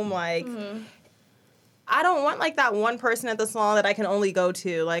home, like, I don't want, like, that one person at the salon that I can only go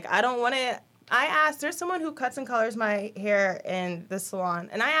to. Like, I don't want to. I asked, there's someone who cuts and colors my hair in the salon,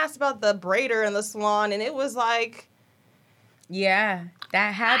 and I asked about the braider in the salon, and it was like, Yeah,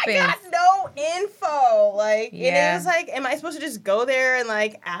 that happens. I got no info. Like, and Yeah. it was like, am I supposed to just go there and,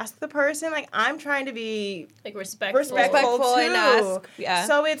 like, ask the person? Like, I'm trying to be Like respectful. respectful too. and ask. Yeah.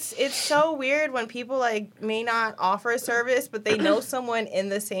 So it's so weird when people, like, may not offer a service, but they know someone in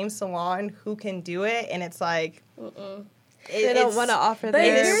the same salon who can do it, and it's like, They don't want to offer But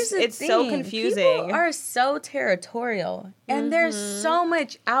theirs. here's the it's thing. so confusing. People are so territorial, and there's so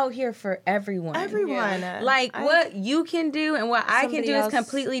much out here for everyone. Everyone. Like, what you can do and what I can Somebody do is else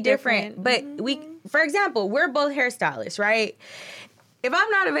completely different. But for example, we're both hairstylists, right? If I'm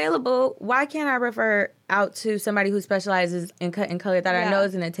not available, why can't I refer out to somebody who specializes in cut and color that I know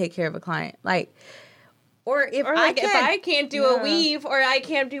is going to take care of a client? Like, Or if if I can't do a weave or I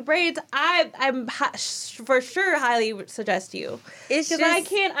can't do braids, I'm for sure highly suggest you. It's because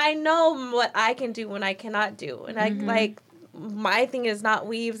I know what I can do when I cannot do, and I my thing is not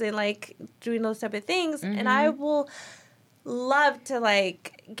weaves and like doing those type of things, and I will love to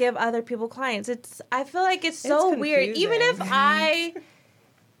like give other people clients. I feel like it's so weird, even if I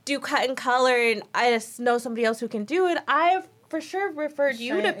do cut and color and I just know somebody else who can do it. I've for sure referred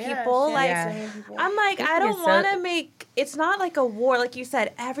you to people. I'm like, I don't want to make, it's not like a war. Like you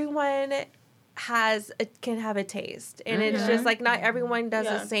said, everyone can have a taste. And it's just like, not everyone does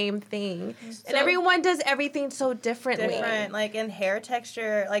the same thing. And everyone does everything so differently. Like in hair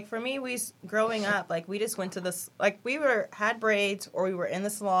texture, like for me, growing up, like we just went to this, like we had braids or we were in the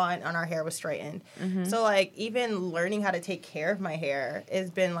salon and our hair was straightened. So like even learning how to take care of my hair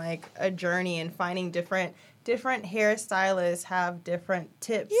has been like a journey, and finding different hairstylists have different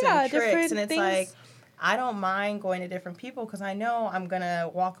tips and tricks, and it's like I don't mind going to different people because I know I'm gonna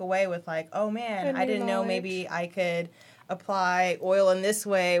walk away with like, oh man, I didn't know maybe I could apply oil in this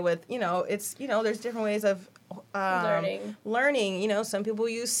way with, it's, there's different ways of learning. Some people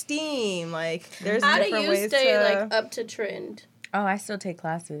use steam, like there's how different ways to... How do you stay like up to trend? Oh, I still take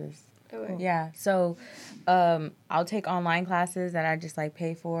classes. Okay. Yeah, so I'll take online classes that I just like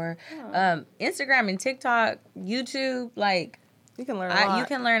pay for. Instagram and TikTok, YouTube, like you can learn a lot. You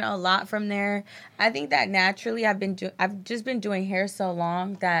can learn a lot from there. I think that naturally I've just been doing hair so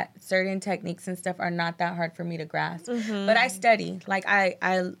long that certain techniques and stuff are not that hard for me to grasp. But I study. Like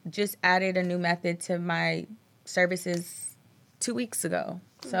I just added a new method to my services 2 weeks ago.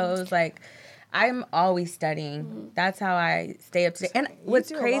 So it was like I'm always studying. That's how I stay up to date. And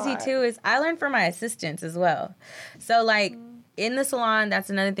what's crazy, too, is I learn from my assistants as well. So, like, in the salon, that's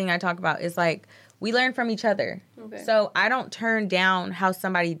another thing I talk about, is, like, we learn from each other. Okay. So I don't turn down how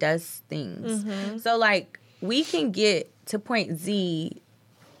somebody does things. So, like, we can get to point Z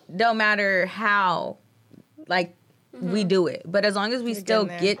no matter how, like, we do it. But as long as we still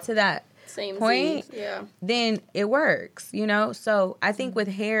get to that same point, Z, then it works, So I think with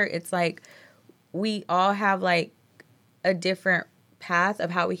hair, it's, like, we all have, like, a different path of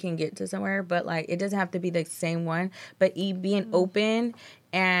how we can get to somewhere, but, like, it doesn't have to be the same one. But being open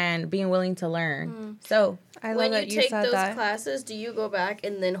and being willing to learn. So when you take those classes, do you go back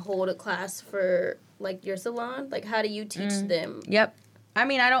and then hold a class for, like, your salon? Like, how do you teach them? Yep. I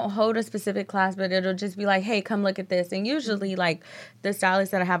mean, I don't hold a specific class, but it'll just be like, hey, come look at this. And usually, like, the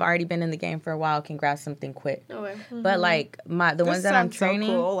stylists that have already been in the game for a while can grab something quick. Okay. But, like, the ones that I'm training.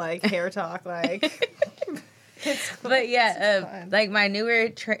 So cool, like, hair talk, like. But, yeah, like, my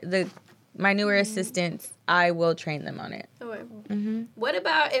newer assistants, I will train them on it. Okay. What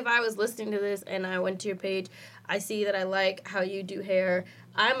about if I was listening to this and I went to your page, I see that I like how you do hair.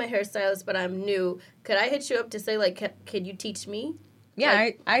 I'm a hairstylist, but I'm new. Could I hit you up to say, like, could you teach me? Yeah,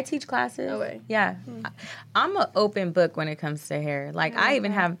 like, I teach classes. Okay. Yeah. I'm an open book when it comes to hair. Like, I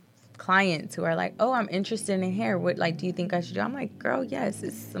even have clients who are like, oh, I'm interested in hair. What, like, do you think I should do? I'm like, girl, yes,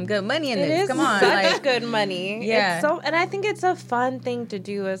 it's some good money in this. Come on. Such like, good money. Yeah. And I think it's a fun thing to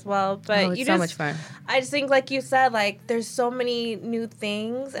do as well. But it's so much fun. I just think, like you said, like, there's so many new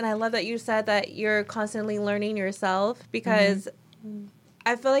things. And I love that you said that you're constantly learning yourself, because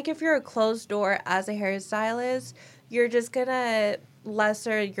I feel like if you're a closed door as a hairstylist, you're just going to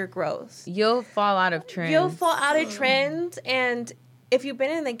lesser your growth. You'll fall out of trends. And if you've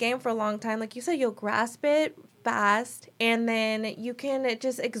been in the game for a long time, like you said, you'll grasp it fast, and then you can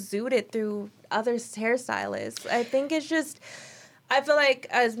just exude it through other hairstylists. I think it's just, I feel like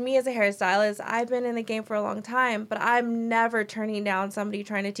as a hairstylist, I've been in the game for a long time, but I'm never turning down somebody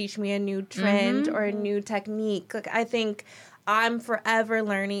trying to teach me a new trend or a new technique. Like, I think I'm forever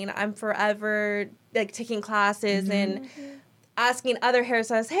learning. I'm forever, like, taking classes and asking other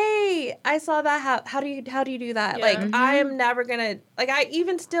hairstylists, hey, I saw that. How do you do that? Yeah. Like, I am never gonna, like, I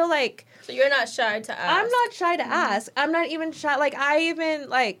even still, like. So you're not shy to ask. I'm not shy to ask. I'm not even shy. Like, I even,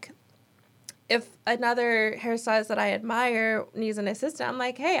 like, if another hairstylist that I admire needs an assistant, I'm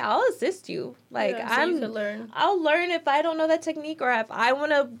like, hey, I'll assist you. Like, so you can learn. I'll learn if I don't know that technique, or if I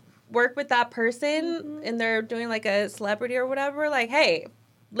want to work with that person and they're doing, like, a celebrity or whatever. Like, hey,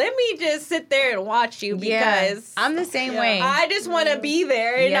 let me just sit there and watch you, because I'm the same way. I just want to be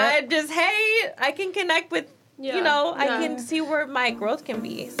there, and I just, hey, I can connect with, I can see where my growth can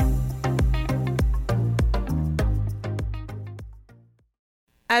be.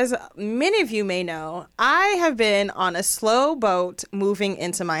 As many of you may know, I have been on a slow boat moving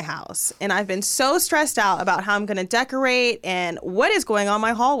into my house, and I've been so stressed out about how I'm going to decorate and what is going on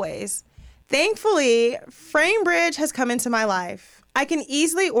my hallways. Thankfully, FrameBridge has come into my life. I can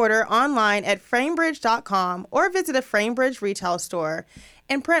easily order online at framebridge.com or visit a Framebridge retail store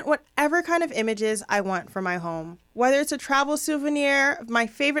and print whatever kind of images I want for my home. Whether it's a travel souvenir, my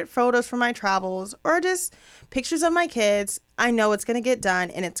favorite photos from my travels, or just pictures of my kids, I know it's going to get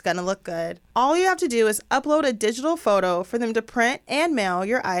done and it's going to look good. All you have to do is upload a digital photo for them to print and mail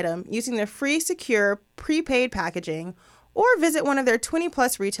your item using their free, secure, prepaid packaging, or visit one of their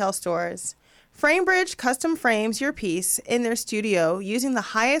 20-plus retail stores. Framebridge custom frames your piece in their studio using the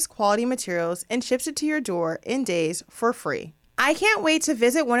highest quality materials and ships it to your door in days for free. I can't wait to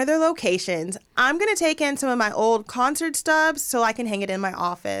visit one of their locations. I'm going to take in some of my old concert stubs so I can hang it in my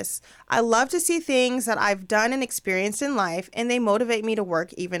office. I love to see things that I've done and experienced in life, and they motivate me to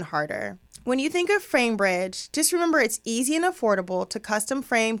work even harder. When you think of Framebridge, just remember it's easy and affordable to custom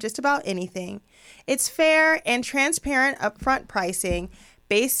frame just about anything. It's fair and transparent upfront pricing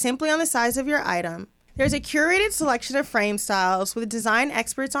based simply on the size of your item. There's a curated selection of frame styles with design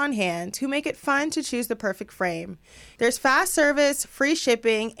experts on hand who make it fun to choose the perfect frame. There's fast service, free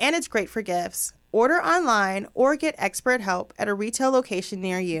shipping, and it's great for gifts. Order online or get expert help at a retail location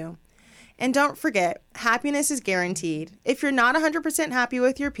near you. And don't forget, happiness is guaranteed. If you're not 100% happy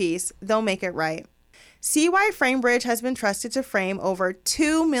with your piece, they'll make it right. See why Framebridge has been trusted to frame over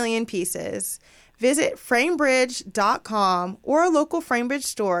 2 million pieces. Visit framebridge.com or a local Framebridge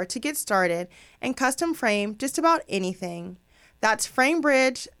store to get started and custom frame just about anything. That's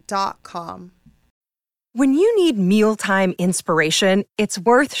framebridge.com. When you need mealtime inspiration, it's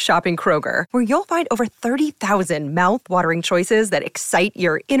worth shopping Kroger, where you'll find over 30,000 mouth-watering choices that excite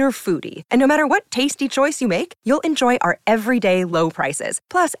your inner foodie. And no matter what tasty choice you make, you'll enjoy our everyday low prices,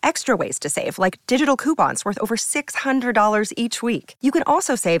 plus extra ways to save, like digital coupons worth over $600 each week. You can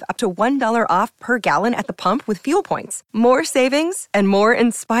also save up to $1 off per gallon at the pump with fuel points. More savings and more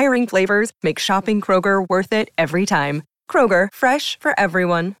inspiring flavors make shopping Kroger worth it every time. Kroger, fresh for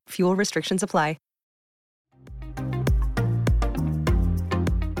everyone. Fuel restrictions apply.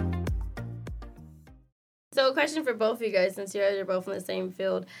 So a question for both of you guys, since you guys are both in the same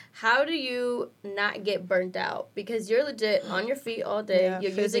field. How do you not get burnt out? Because you're legit on your feet all day. Yeah,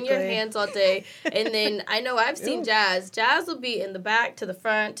 you're using your hands all day. And then I know I've seen Jazz. Jazz will be in the back to the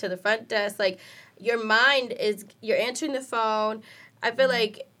front desk. Like, your mind is, you're answering the phone. I feel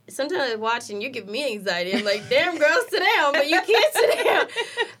like sometimes I'm watching, you give me anxiety. I'm like, damn, girl, sit down. But you can't sit down.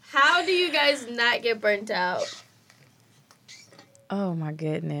 How do you guys not get burnt out? Oh, my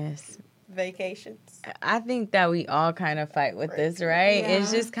goodness. Vacations. I think that we all kind of fight with this, right? Yeah.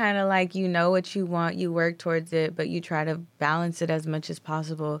 It's just kind of like, you know what you want, you work towards it, but you try to balance it as much as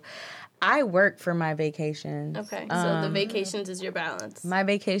possible. I work for my vacations. Okay, so the vacations is your balance. My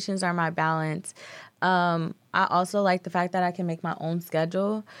vacations are my balance. I also like the fact that I can make my own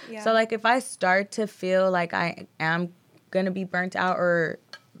schedule. Yeah. So, like, if I start to feel like I am going to be burnt out, or,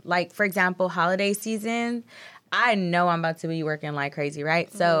 like, for example, holiday season, I know I'm about to be working like crazy, right?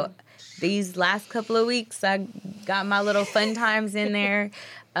 Mm-hmm. So these last couple of weeks, I got my little fun times in there.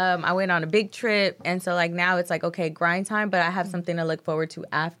 I went on a big trip. And so, like, now it's like, okay, grind time, but I have something to look forward to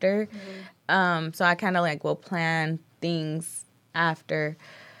after. Mm-hmm. So I kind of, like, will plan things after.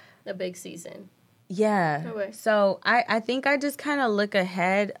 The big season. Yeah. Okay. So I think I just kind of look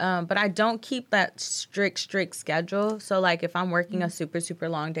ahead, but I don't keep that strict schedule. So, like, if I'm working a super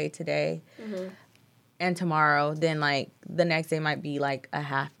long day today, mm-hmm. and tomorrow, then, like, the next day might be, like, a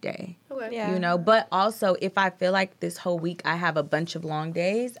half day. Okay. Yeah. You know? But also, if I feel like this whole week I have a bunch of long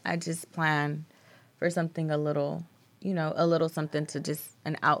days, I just plan for something a little something to just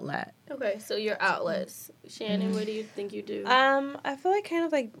an outlet. Okay, so your outlets. Shannon, what do you think you do? I feel like kind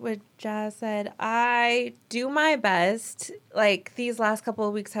of like what Jazz said. I do my best. Like, these last couple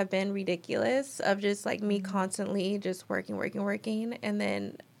of weeks have been ridiculous of just, like, me constantly just working. And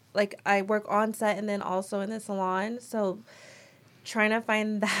then, like, I work on set and then also in the salon. So trying to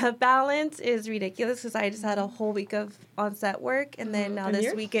find that balance is ridiculous because I just had a whole week of on set work. And then now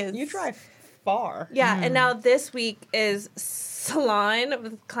this week is... You drive far. Yeah, and now this week is salon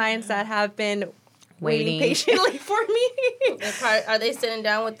with clients that have been waiting patiently for me. Are they sitting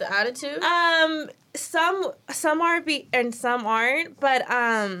down with the attitude? Some are and some aren't, but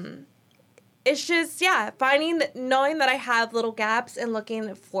it's just knowing that I have little gaps and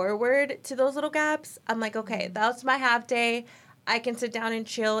looking forward to those little gaps. I'm like, okay, that's my half day. I can sit down and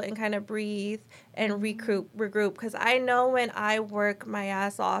chill and kind of breathe and regroup because I know when I work my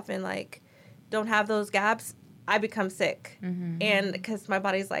ass off and, like, don't have those gaps, I become sick. Mm-hmm. And because my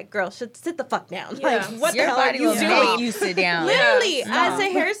body's like, girl, sit the fuck down. Yeah. Like, what your the hell are you doing? Make you sit down. Literally, as a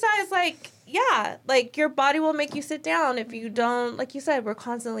hairstylist, like, yeah, like, your body will make you sit down if you don't, like you said, we're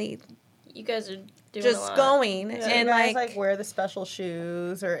constantly you guys are doing just going Yeah, and you guys, like wear the special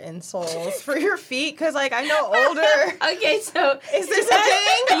shoes or insoles for your feet because like I know older. Okay, so is this a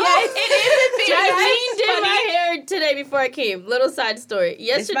thing? Yes, it is a thing. Jazmeen did my hair today before I came. Little side story.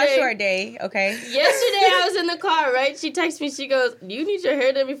 Yesterday, it's my short day. Okay. Yesterday I was in the car. Right, she texts me. She goes, "Do you need your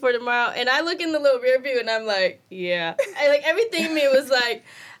hair done before tomorrow?" And I look in the little rear view and I'm like, "Yeah." I, like everything in me was like,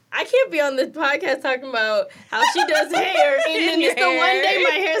 I can't be on the podcast talking about how she does hair, and then it's the one day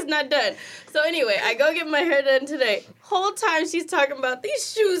my hair's not done. So anyway, I go get my hair done today. Whole time she's talking about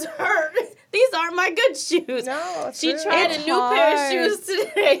these shoes hurt. These aren't my good shoes. No, she tried a new pair of shoes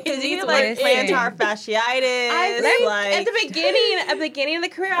today. Because you like plantar fasciitis. At the beginning of the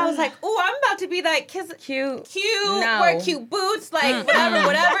career, I was like, "Oh, I'm about to be that cute, wear cute boots, like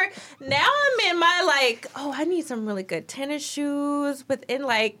whatever." Now I'm in my like, "Oh, I need some really good tennis shoes within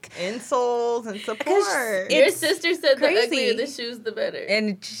like insoles and support." Your sister said crazy. The uglier the shoes, the better,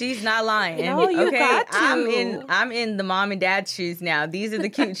 and she's not lying. No, you got to. I'm in the mom and dad shoes now. These are the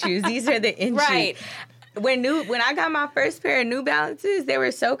cute shoes. These are the in right. When I got my first pair of New Balances, they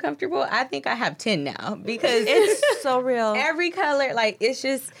were so comfortable. I think I have 10 now because it's so real. Every color, like it's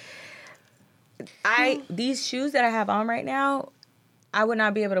just these shoes that I have on right now, I would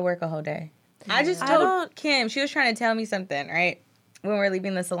not be able to work a whole day. I just told Kim, she was trying to tell me something, right? When we were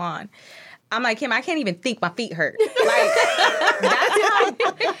leaving the salon. I'm like, Kim, I can't even think my feet hurt. Like, that's how,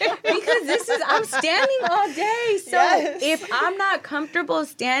 because I'm standing all day. So if I'm not comfortable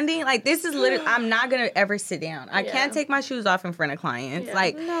standing, like this is literally, I'm not going to ever sit down. I can't take my shoes off in front of clients. Yeah.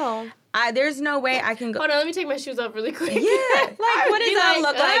 Like, no. There's no way I can go. Hold on, let me take my shoes off really quick. Yeah. Like, what does that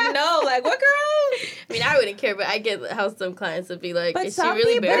look like? No, like, what girl? I mean, I wouldn't care, but I get how some clients would be like, but is she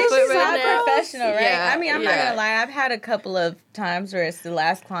really barefoot right now? Professional, right? Yeah, I mean, I'm not going to lie. I've had a couple of times where it's the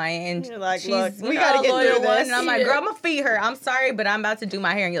last client and you're like, she's look, we got to get through this. And I'm like, girl, my feet hurt. I'm sorry, but I'm about to do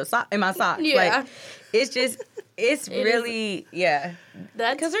my hair in my socks. Yeah. Like, it's just, it's really, yeah.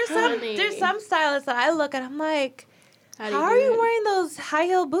 That's because there's some stylists that I look at, I'm like, how are you wearing those high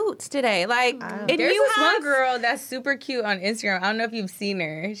heel boots today? Like, and there's this one girl that's super cute on Instagram. I don't know if you've seen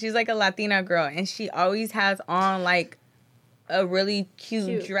her. She's like a Latina girl, and she always has on like a really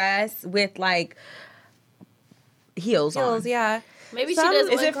cute dress with like heels on. Yeah. Maybe she does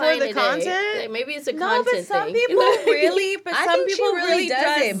Is it for the content? Like, maybe it's a no, content but some thing. people really, but I some think people she really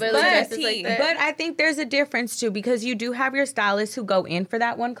does it. dresses like that. But I think there's a difference too, because you do have your stylists who go in for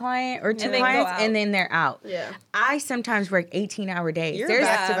that one client or two clients, and then they're out. Yeah. I sometimes work 18-hour days. You're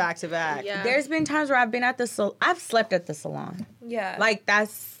back to back to back. Yeah. There's been times where I've been at I've slept at the salon. Yeah. Like,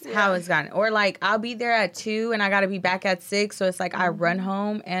 that's how it's gotten. Or, like, I'll be there at 2 and I got to be back at 6. So, it's like I run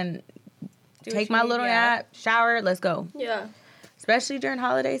home and take my little nap, shower, let's go. Yeah. Especially during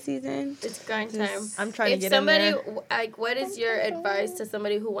holiday season. It's grind time. I'm trying to get in there. Like, what is your advice to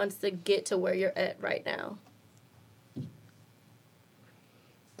somebody who wants to get to where you're at right now?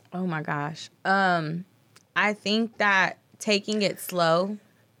 Oh, my gosh. I think that taking it slow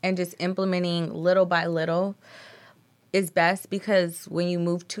and just implementing little by little is best, because when you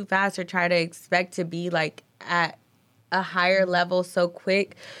move too fast or try to expect to be like at a higher level so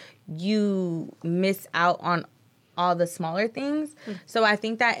quick, you miss out on all the smaller things. So I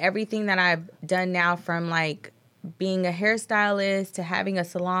think that everything that I've done now, from like being a hairstylist to having a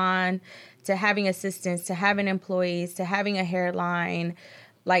salon to having assistants to having employees to having a hairline,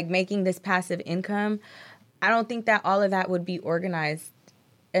 like making this passive income, I don't think that all of that would be organized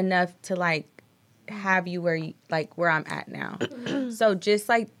enough to like have you where I'm at now. So just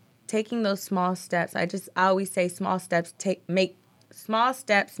like taking those small steps. I always say small steps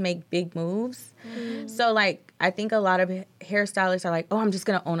make big moves. So like I think a lot of hairstylists are like, oh, I'm just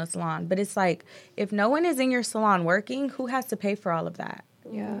gonna own a salon. But it's like, if no one is in your salon working, who has to pay for all of that?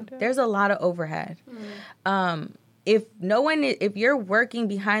 Yeah. There's a lot of overhead. If you're working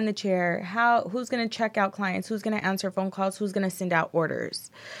behind the chair, who's going to check out clients? Who's going to answer phone calls? Who's going to send out orders?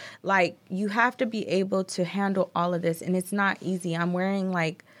 Like, you have to be able to handle all of this, and it's not easy. I'm wearing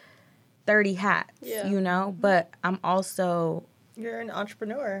like 30 hats, but I'm also... You're an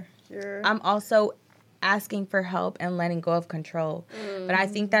entrepreneur. I'm also asking for help and letting go of control. But I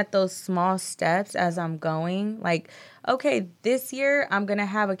think that those small steps as I'm going, like, okay, this year I'm going to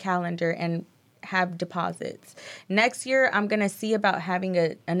have a calendar and have deposits. Next year, I'm going to see about having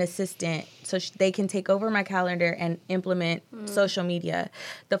an assistant so they can take over my calendar and implement social media.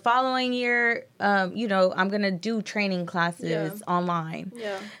 The following year, I'm going to do training classes online.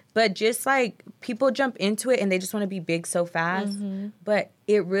 Yeah. But just like people jump into it and they just want to be big so fast. But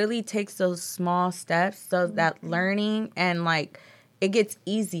it really takes those small steps, so that learning and like it gets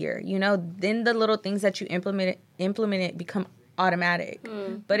easier, then the little things that you implement become automatic.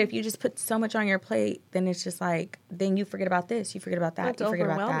 But if you just put so much on your plate, then it's just like, then you forget about this, you forget about that, you forget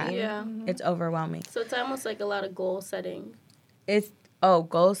about that. Yeah. It's overwhelming. So it's almost like a lot of goal setting. It's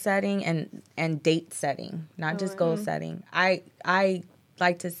goal setting and date setting, not just goal setting. I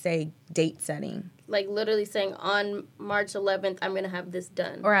like to say date setting. Like literally saying on March 11th, I'm going to have this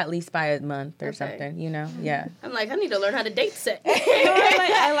done. Or at least by a month or something, you know? Yeah. I'm like, I need to learn how to date set.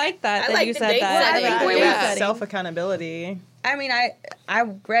 I like that. I like you the said date that. setting. Self-accountability. I mean, I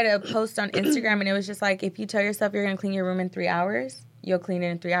read a post on Instagram and it was just like, if you tell yourself you're going to clean your room in 3 hours, you'll clean it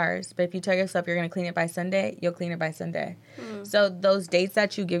in 3 hours. But if you tell yourself you're going to clean it by Sunday, you'll clean it by Sunday. So those dates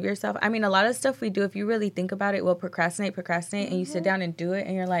that you give yourself, I mean, a lot of stuff we do, if you really think about it, we'll procrastinate, and you sit down and do it,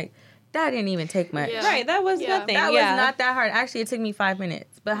 and you're like, that didn't even take much. Yeah. Right, that was nothing. That was not that hard. Actually, it took me 5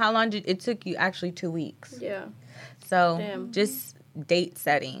 minutes. But how long did it took you? Actually, 2 weeks. Yeah. So just date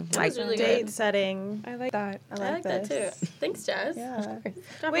setting. That was really Date good. setting. I like that. I like that too. Thanks, Jazz. Yeah.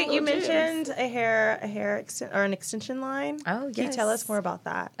 Drop Wait, a you little gems. mentioned a hair or an extension line. Oh, yes. Can you tell us more about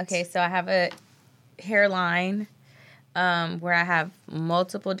that? Okay, so I have a hairline where I have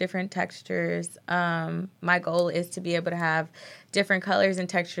multiple different textures. My goal is to be able to have different colors and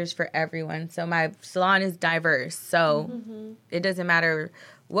textures for everyone. So my salon is diverse. So it doesn't matter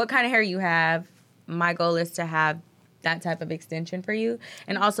what kind of hair you have. My goal is to have that type of extension for you.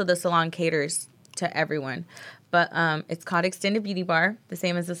 And also the salon caters to everyone. But it's called Extended Beauty Bar, the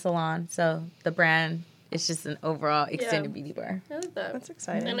same as the salon. So the brand is just an overall extended beauty bar. I like that. That's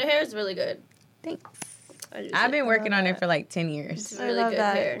exciting. And the hair is really good. Thanks. I just I've like been working on it for like 10 years. It's I really love good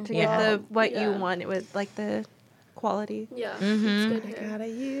that. hair. To get what Yeah. you want with like the quality. Yeah, it's good hair. Gotta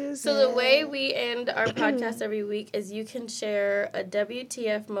use So the way we end our podcast every week is you can share a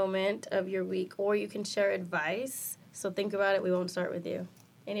WTF moment of your week, or you can share advice. So think about it. We won't start with you.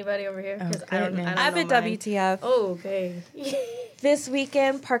 Anybody over here? Because I don't I have know a mine. WTF. Oh, okay. This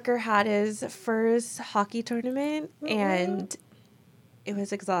weekend, Parker had his first hockey tournament, and it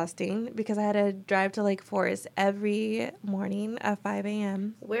was exhausting because I had to drive to Lake Forest every morning at 5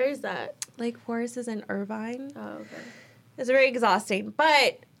 a.m. Where is that? Lake Forest is in Irvine. Oh, okay. It's very exhausting,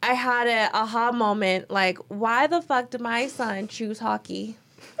 but I had an aha moment, like, why the fuck did my son choose hockey?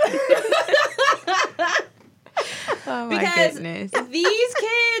 Oh my Because goodness. these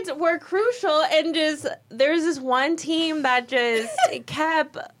kids were crucial, and just there's this one team that just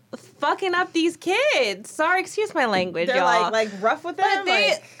kept fucking up these kids. Sorry, excuse my language, They're y'all. like rough with them. But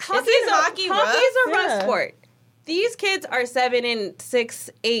they, like, hockey's a rough Yeah. sport. These kids are 7 and 6,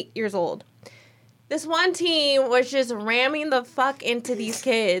 8 years old. This one team was just ramming the fuck into these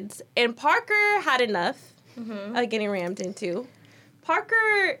kids, and Parker had enough of getting rammed into.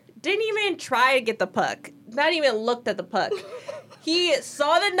 Parker didn't even try to get the puck. Not even looked at the puck. He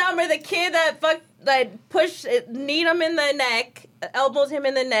saw the number, the kid that pushed, kneed him in the neck, elbowed him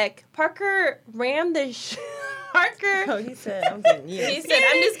in the neck. Parker rammed the Parker. Oh, he said, I'm getting you. He said,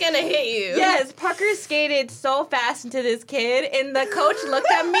 I'm just going to hit you. Yes, Parker skated so fast into this kid, and the coach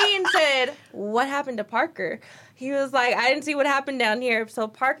looked at me and said, what happened to Parker? He was like, I didn't see what happened down here. So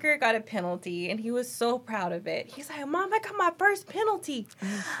Parker got a penalty, and he was so proud of it. He's like, Mom, I got my first penalty.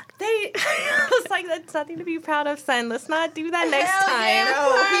 I was like, that's nothing to be proud of, son. Let's not do that next time.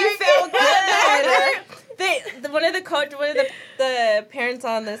 He felt good. One of the parents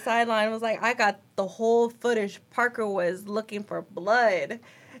on the sideline was like, I got the whole footage. Parker was looking for blood.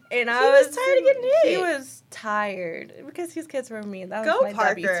 And I was tired of getting hit. He was tired because his kids were mean. That was Go my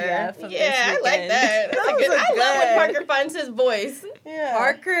Parker. WTF of Yeah, this I like weekend. that. That's That a good. was I love when good. Parker finds his voice. Yeah.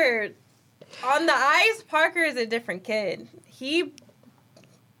 Parker, on the ice, Parker is a different kid.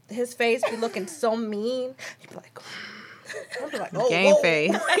 His face be looking so mean. He'd be like, I'd be like, oh, Game whoa.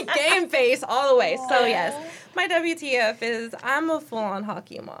 face. Game face all the way. So yes, my WTF is I'm a full-on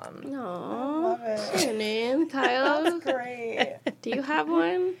hockey mom. Aww. Love it. Your name, Kyle? Great. Do you have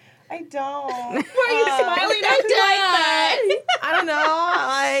one? I don't. Why are you smiling at me like that? I don't know.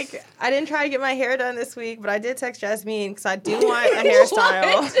 Like, I didn't try to get my hair done this week, but I did text Jazmeen because I do want a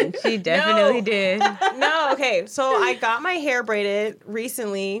hairstyle. She definitely did. No, okay. So I got my hair braided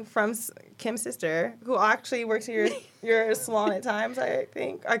recently from Kim's sister, who actually works at your salon at times, I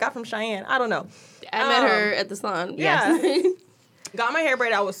think. I got from Cheyenne. I don't know. I met her at the salon. Yeah. Got my hair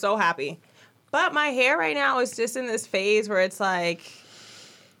braided. I was so happy. But my hair right now is just in this phase where it's like,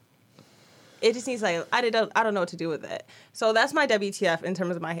 it just needs like, I don't know what to do with it. So that's my WTF in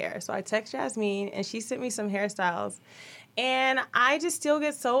terms of my hair. So I text Jazmeen, and she sent me some hairstyles. And I just still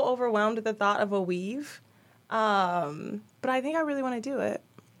get so overwhelmed at the thought of a weave. But I think I really want to do it.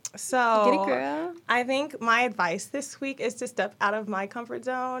 So, Get it, girl. I think my advice this week is to step out of my comfort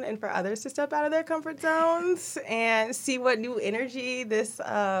zone and for others to step out of their comfort zones and see what new energy this,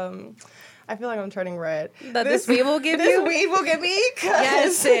 I feel like I'm turning red. This weed will give you? This weed will give me?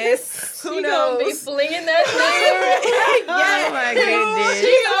 Yes, sis. Who She knows? gonna be flinging that thing. Oh, my goodness.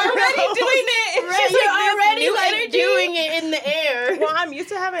 She's already doing it. Right, She's you're like, already new like energy. doing it in the air. Well, I'm used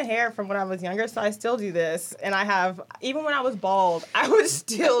to having hair from when I was younger, so I still do this. And I have, even when I was bald, I would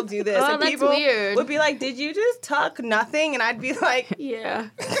still do this. Oh, and that's people weird. would be like, did you just tuck nothing? And I'd be like, Yeah.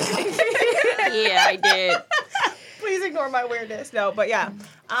 Yeah, I did. please ignore my weirdness. No, but yeah.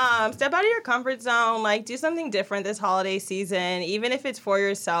 Step out of your comfort zone. Like, do something different this holiday season, even if it's for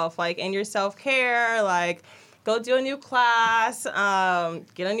yourself. Like, in your self-care, like, go do a new class,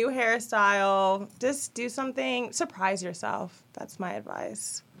 get a new hairstyle. Just do something. Surprise yourself. That's my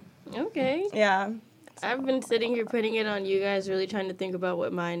advice. Okay. Yeah. I've been sitting here putting it on you guys, really trying to think about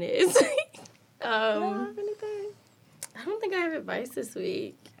what mine is. I don't think I have advice this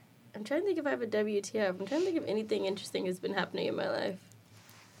week. I'm trying to think if I have a WTF. I'm trying to think if anything interesting has been happening in my life.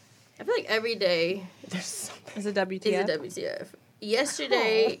 I feel like every day Is it WTF? is a WTF.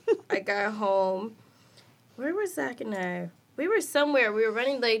 Yesterday, I got home. Where was Zach and I? We were somewhere. We were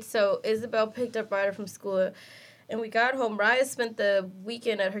running late, so Isabel picked up Ryder from school. And we got home. Raya spent the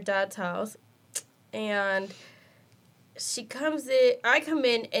weekend at her dad's house. And she comes in, I come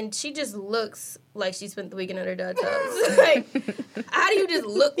in, and she just looks like she spent the weekend at her dad's house. Like, how do you just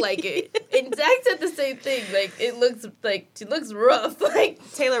look like it? And Zach said the same thing. Like, it looks like, she looks rough. Like,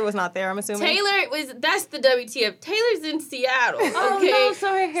 Taylor was not there, I'm assuming. that's the WTF. Taylor's in Seattle, okay? Oh, no, so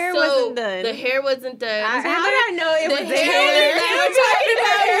her hair wasn't done. The hair wasn't done. How did I know it was the Taylor? hair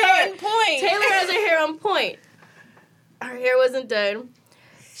Taylor has her hair on point. Her hair wasn't done.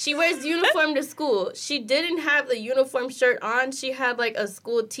 She wears uniform to school. She didn't have the uniform shirt on. She had, like, a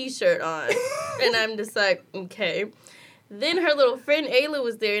school T-shirt on. And I'm just like, okay. Then her little friend Ayla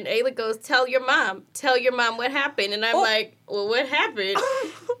was there, and Ayla goes, tell your mom what happened. And I'm like, well, what happened?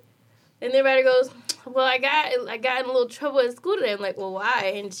 And then Ryder goes, well, I got in a little trouble at school today. I'm like, well,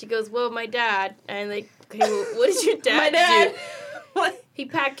 why? And she goes, well, my dad. And I'm like, okay, well, what did your dad do? What? He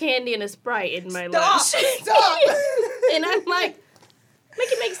packed candy and a Sprite in my lunch. Stop. And I'm like, make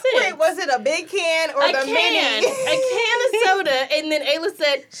it make sense. Wait, was it a big can or a the can mini? of soda, and then Ayla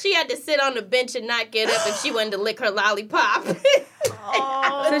said she had to sit on the bench and not get up if she wanted to lick her lollipop.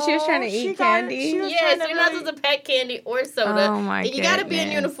 Oh, So she was trying to eat candy? Yes, you're not supposed to pack candy or soda. Oh, my and you gotta be in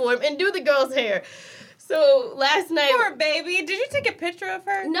goodness. uniform and do the girl's hair. So last night, Poor baby. Did you take a picture of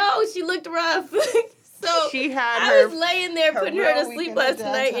her? no, she looked rough. So She had I her. was laying there putting her real to sleep weekend last at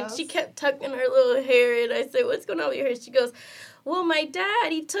Dad's night, and house. she kept tucking her little hair in. I said, what's going on with your hair? She goes, well, my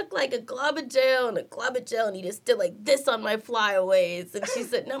dad, he took like a glob of gel, and he just did like this on my flyaways. And she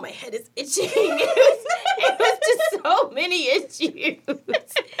said, no, my head is itching. It was just so many issues. And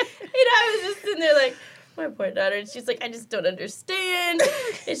I was just sitting there like, my poor daughter. And she's like, I just don't understand.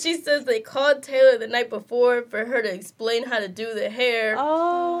 And she says they called Taylor the night before for her to explain how to do the hair.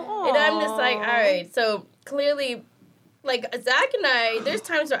 Oh. And I'm just like, all right. So clearly, like, Zach and I, there's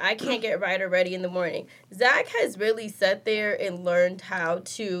times where I can't get Ryder ready in the morning. Zach has really sat there and learned how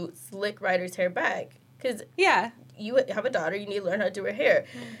to slick Ryder's hair back. Because Yeah. you have a daughter, you need to learn how to do her hair.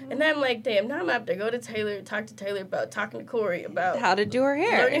 Mm-hmm. And I'm like, damn, now I'm going to have to go to Taylor, talk to Taylor about talking to Corey about How to do her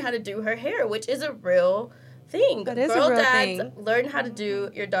hair. learning how to do her hair, which is a real thing. That is a Girl real dads, thing. learn how to do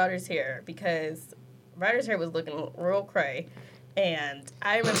your daughter's hair, because Ryder's hair was looking real cray. And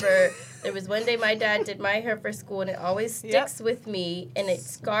I remember there was one day my dad did my hair for school, and it always sticks with me, and it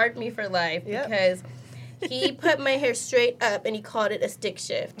scarred me for life because he put my hair straight up, and he called it a stick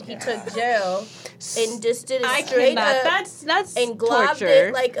shift. He took gel and just did it straight up. That's and globbed torture.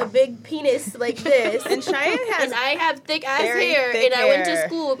 it like a big penis like this. And Cheyenne has And I have thick ass very hair, thick and I went to hair.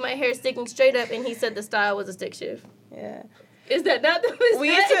 school with my hair sticking straight up, and he said the style was a stick shift. Yeah. Is that not the mistake?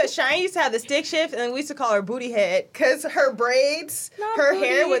 We used to, Cheyenne used to have the stick shift, and we used to call her booty head, because her braids, her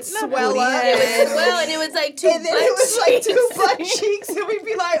hair would swell up. It was swell, and it was like two And then it was like two butt cheeks. cheeks, and we'd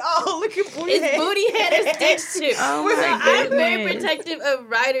be like, oh, look at booty It's head. booty head and stick shift. Oh So my I'm very goodness. protective of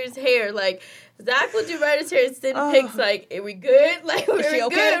Ryder's hair. Like, Zach will do Ryder's hair and send pics like, are we good? Like, are we she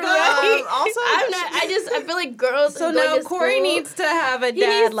okay good, to go? right? Also, I feel like girls So are going now to Corey school, needs to have a he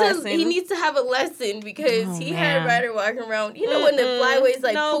dad needs lesson. He needs to have a lesson because Oh, he had man. Ryder walking around. You know when the flyaways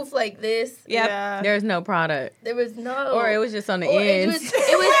like No. poof like this? Yep. Yeah. There's no product. There was no. Or it was just on the Or it ends. was.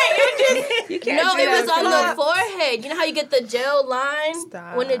 You can't No, do it that. was on Stop. the forehead. You know how you get the gel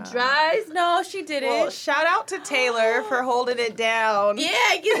line when it dries? No, she didn't. Well, shout out to Taylor for holding it down. Yeah,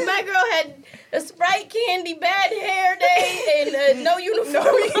 because my girl had a Sprite candy, bad hair day, and no uniform.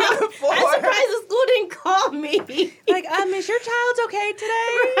 I'm surprised the school didn't call me. Like, is your child's okay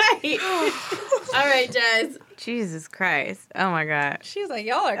today? Right. All right, Jazz. Jesus Christ. Oh my God. She's like,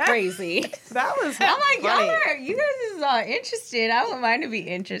 y'all are crazy. That was I'm like, funny. you guys is all interested. I want mine to be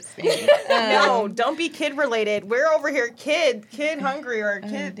interesting. No, don't be kid related. We're over here kid hungry or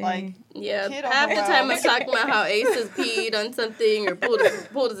kid like. Yeah, kid half the time overwhelmed. I'm talking about how Ace has peed on something or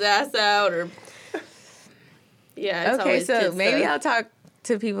pulled his ass out or. Yeah, it's Okay, always so kid maybe stuff. I'll talk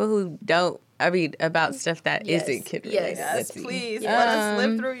to people who don't. I mean, about stuff that Yes. isn't kid related. Yes. Yes, Let's see. please let us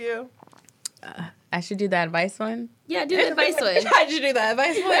live through you. I should do that advice one. Yeah, do the advice one. How'd you do that?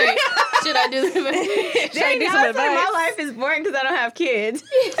 Advice? Right. Should I do the advice? Dang, do I some was like, advice? my life is boring because I don't have kids. No,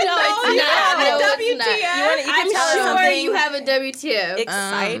 it's not. No, it's not. You I'm tell us sure something you have a WTF.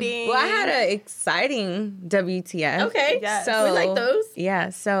 exciting. Well, I had an exciting WTF. Okay, Yes. So we like those. Yeah.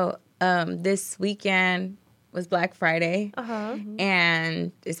 So this weekend was Black Friday,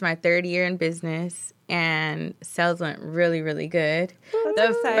 and it's my 3rd year in business, and sales went really, really good.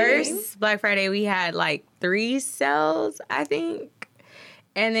 The first Black Friday we had like 3 sales, I think,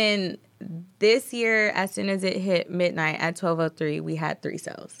 and then this year, as soon as it hit midnight at 12:03, we had 3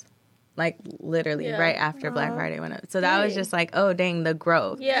 sales. Like literally right after Black Friday went up. So that was just like, oh dang, the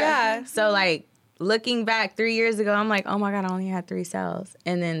growth. Yeah. So like looking back 3 years ago, I'm like, oh my God, I only had 3 sales.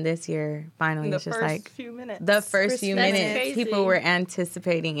 And then this year, finally, the it's just first like few minutes. the first few That's minutes, crazy. people were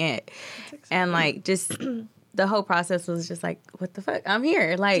anticipating it. And like just the whole process was just like, what the fuck? I'm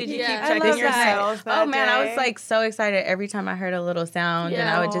here. Like, Did you Yeah. keep I checking love your that. sales that oh man, I was day? like so excited every time I heard a little sound, and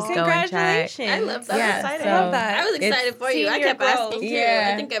Yeah. I would just go and check. Congratulations. I love that. Yeah, exciting. so I love that. I was excited for you. I senior kept growth. asking too. Yeah.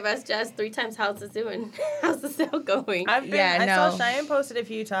 I think I've asked Jazz 3 times how's it doing? How's the sale going? I no. saw Cheyenne posted a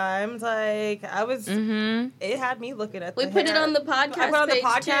few times. Like I was, it had me looking at. We the put it hair. on the podcast I put it on the page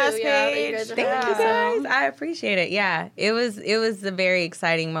podcast too. Yeah, that you page. guys are Thank having. you guys. I appreciate it. Yeah, it was a very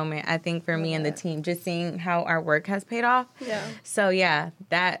exciting moment, I think, for me and the team, just seeing how our work has paid off. Yeah. So yeah,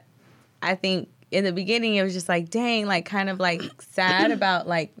 that I think in the beginning it was just like, dang, like kind of like sad about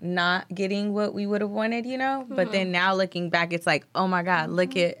like not getting what we would have wanted, you know? But then now looking back, it's like, oh my God,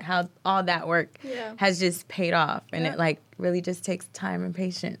 look at how all that work has just paid off. And it like really just takes time and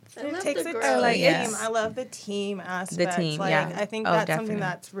patience. I love Takes the a growth. team. Yes. I love the team aspect. team, like, yeah. I think Oh, that's definitely. something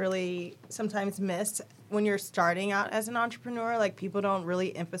that's really sometimes missed when you're starting out as an entrepreneur. Like people don't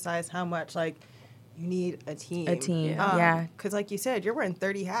really emphasize how much like you need a team. Yeah. Because like you said, you're wearing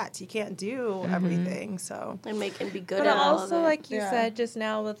 30 hats. You can't do everything. So And be good But at all of also, it. like you Yeah. said just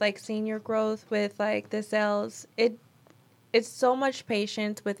now, with like senior growth, with like the sales, it's so much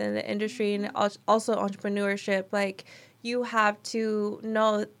patience within the industry and also entrepreneurship. Like you have to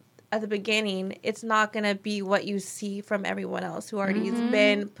know at the beginning, it's not gonna be what you see from everyone else who already has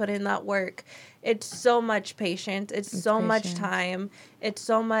been put in that work. It's so much patience. It's so much patience. time. It's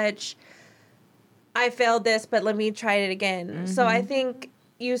so much. I failed this, but let me try it again. So I think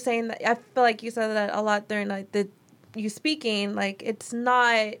you saying that, I feel like you said that a lot during like you speaking, like it's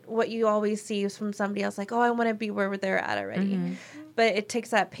not what you always see from somebody else, like, oh, I want to be where they're at already. But it takes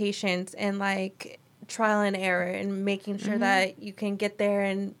that patience and like trial and error and making sure that you can get there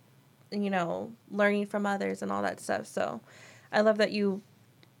and, you know, learning from others and all that stuff. So I love that you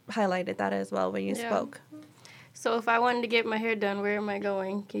highlighted that as well when you spoke. So if I wanted to get my hair done, where am I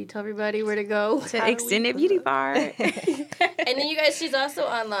going? Can you tell everybody where to go? To Extended Beauty Bar. And then you guys, she's also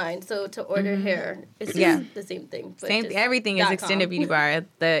online, so to order hair, it's just the same thing. But Same. just Everything is .com. Extended Beauty Bar.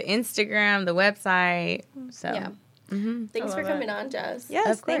 The Instagram, the website. So Yeah. Thanks for coming on, Jazz.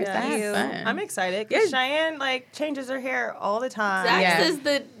 Yes, Of course, thank you. that's fun. I'm excited because Cheyenne like changes her hair all the time. Zach's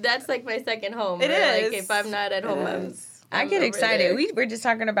Yeah. is that's like my second home. It right? Like is. if I'm not at home, I I'm get over excited. there. We were just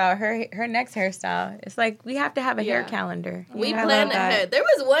talking about her next hairstyle. It's like we have to have a hair calendar. We I plan love that. ahead. There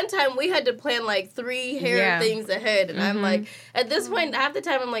was one time we had to plan like 3 hair Yeah. things ahead, and I'm like, at this point, half the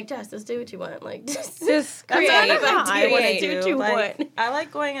time I'm like, Jess, just do what you want. Like, just Just That's create. kind of how I want to Create. do. Do what you Like, want. I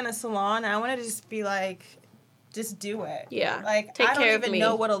like going in a salon. And I want to just be like, just do it. Yeah. Like Take I don't care of even me.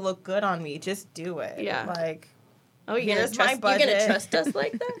 know what'll look good on me. Just do it. Yeah. Like oh, you're Here's gonna my trust? You're gonna budget. trust us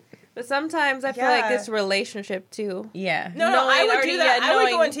like that? But sometimes I feel like Yeah. it's a relationship too. Yeah. no, I Knowing would already, do that. yeah, I would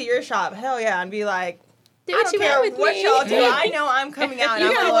go knowing- into your shop. Hell yeah, and be like, Do I what don't you care want with what me. y'all do. I know I'm coming out. And You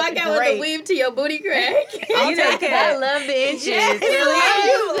I'm gotta gonna walk look out great. with a weave to your booty crack. I'll take it. I love the inches. Yes, Really?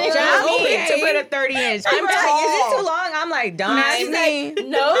 I do. Jazmeen Okay. to put a 30 inch. I'm People are like, is it tall. too long? I'm like, don't ask me.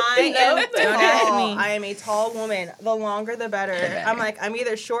 No, Don't ask me. I am a tall woman. The longer, the better. I'm like, I'm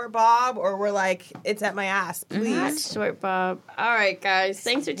either short bob or we're like, it's at my ass. Please. Not short bob. All right, guys.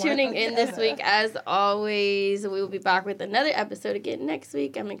 Thanks for tuning in this week. As always, we will be back with another episode again next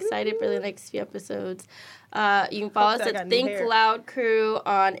week. I'm excited for the next few episodes. You can follow us at Think Loud Crew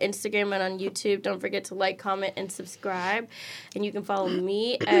on Instagram and on YouTube. Don't forget to like, comment, and subscribe. And you can follow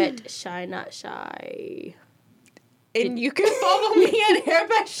me at Shy Not Shy. And you can follow me at Hair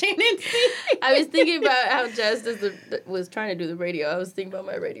by Shannon C. I was thinking about how Jazz was trying to do the radio. I was thinking about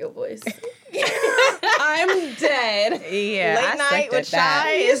my radio voice. I'm dead. Yeah, Late night with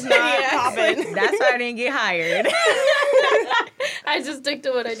Shy is not popping. That's why I didn't get hired. I just stick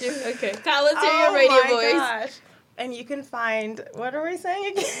to what I do. Okay. Kyle, let's hear your radio voice. Gosh. And you can find, what are we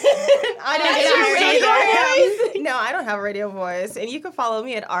saying again? I don't have a radio voice. And you can follow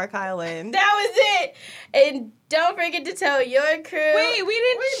me at Ark Island. That was it. And don't forget to tell your crew. Wait, we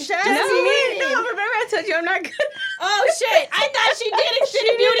didn't. No, remember I told you I'm not good. Oh, shit. I thought she did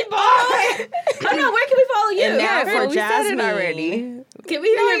Extended Beauty Bar. Oh, no. Where can we follow you? And now for we said it Jazmeen. already. Can we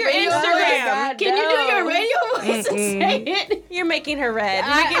hear your radio Instagram. voice? Can you do your radio voice and say it? You're making her red.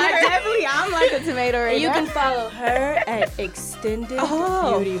 I'm like a tomato right And you now. can follow her at Extended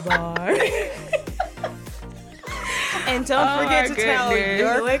Beauty Bar. And don't forget to tell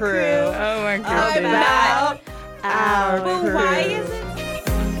your crew Oh my goodness. about our crew. Why is it?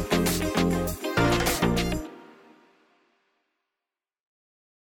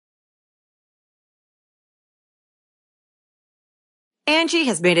 Angie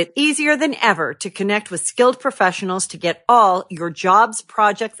has made it easier than ever to connect with skilled professionals to get all your jobs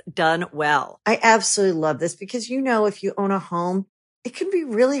projects done well. I absolutely love this because, you know, if you own a home, it can be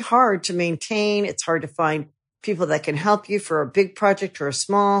really hard to maintain. It's hard to find people that can help you for a big project or a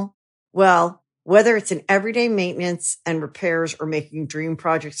small. Well, whether it's in everyday maintenance and repairs or making dream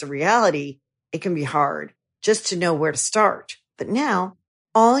projects a reality, it can be hard just to know where to start. But now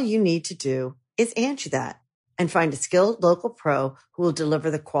all you need to do is Angie that and find a skilled local pro who will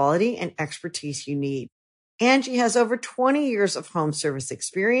deliver the quality and expertise you need. Angie has over 20 years of home service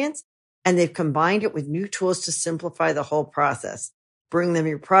experience, and they've combined it with new tools to simplify the whole process. Bring them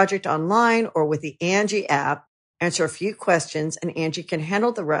your project online or with the Angie app, answer a few questions, and Angie can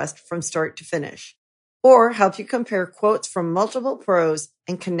handle the rest from start to finish. Or help you compare quotes from multiple pros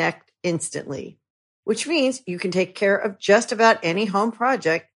and connect instantly, which means you can take care of just about any home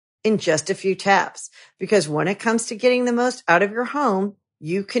project in just a few taps. Because when it comes to getting the most out of your home,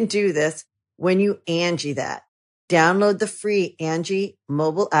 you can do this when you Angie that. Download the free Angie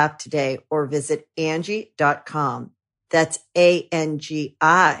mobile app today or visit Angie.com. That's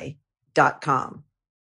ANGI.com.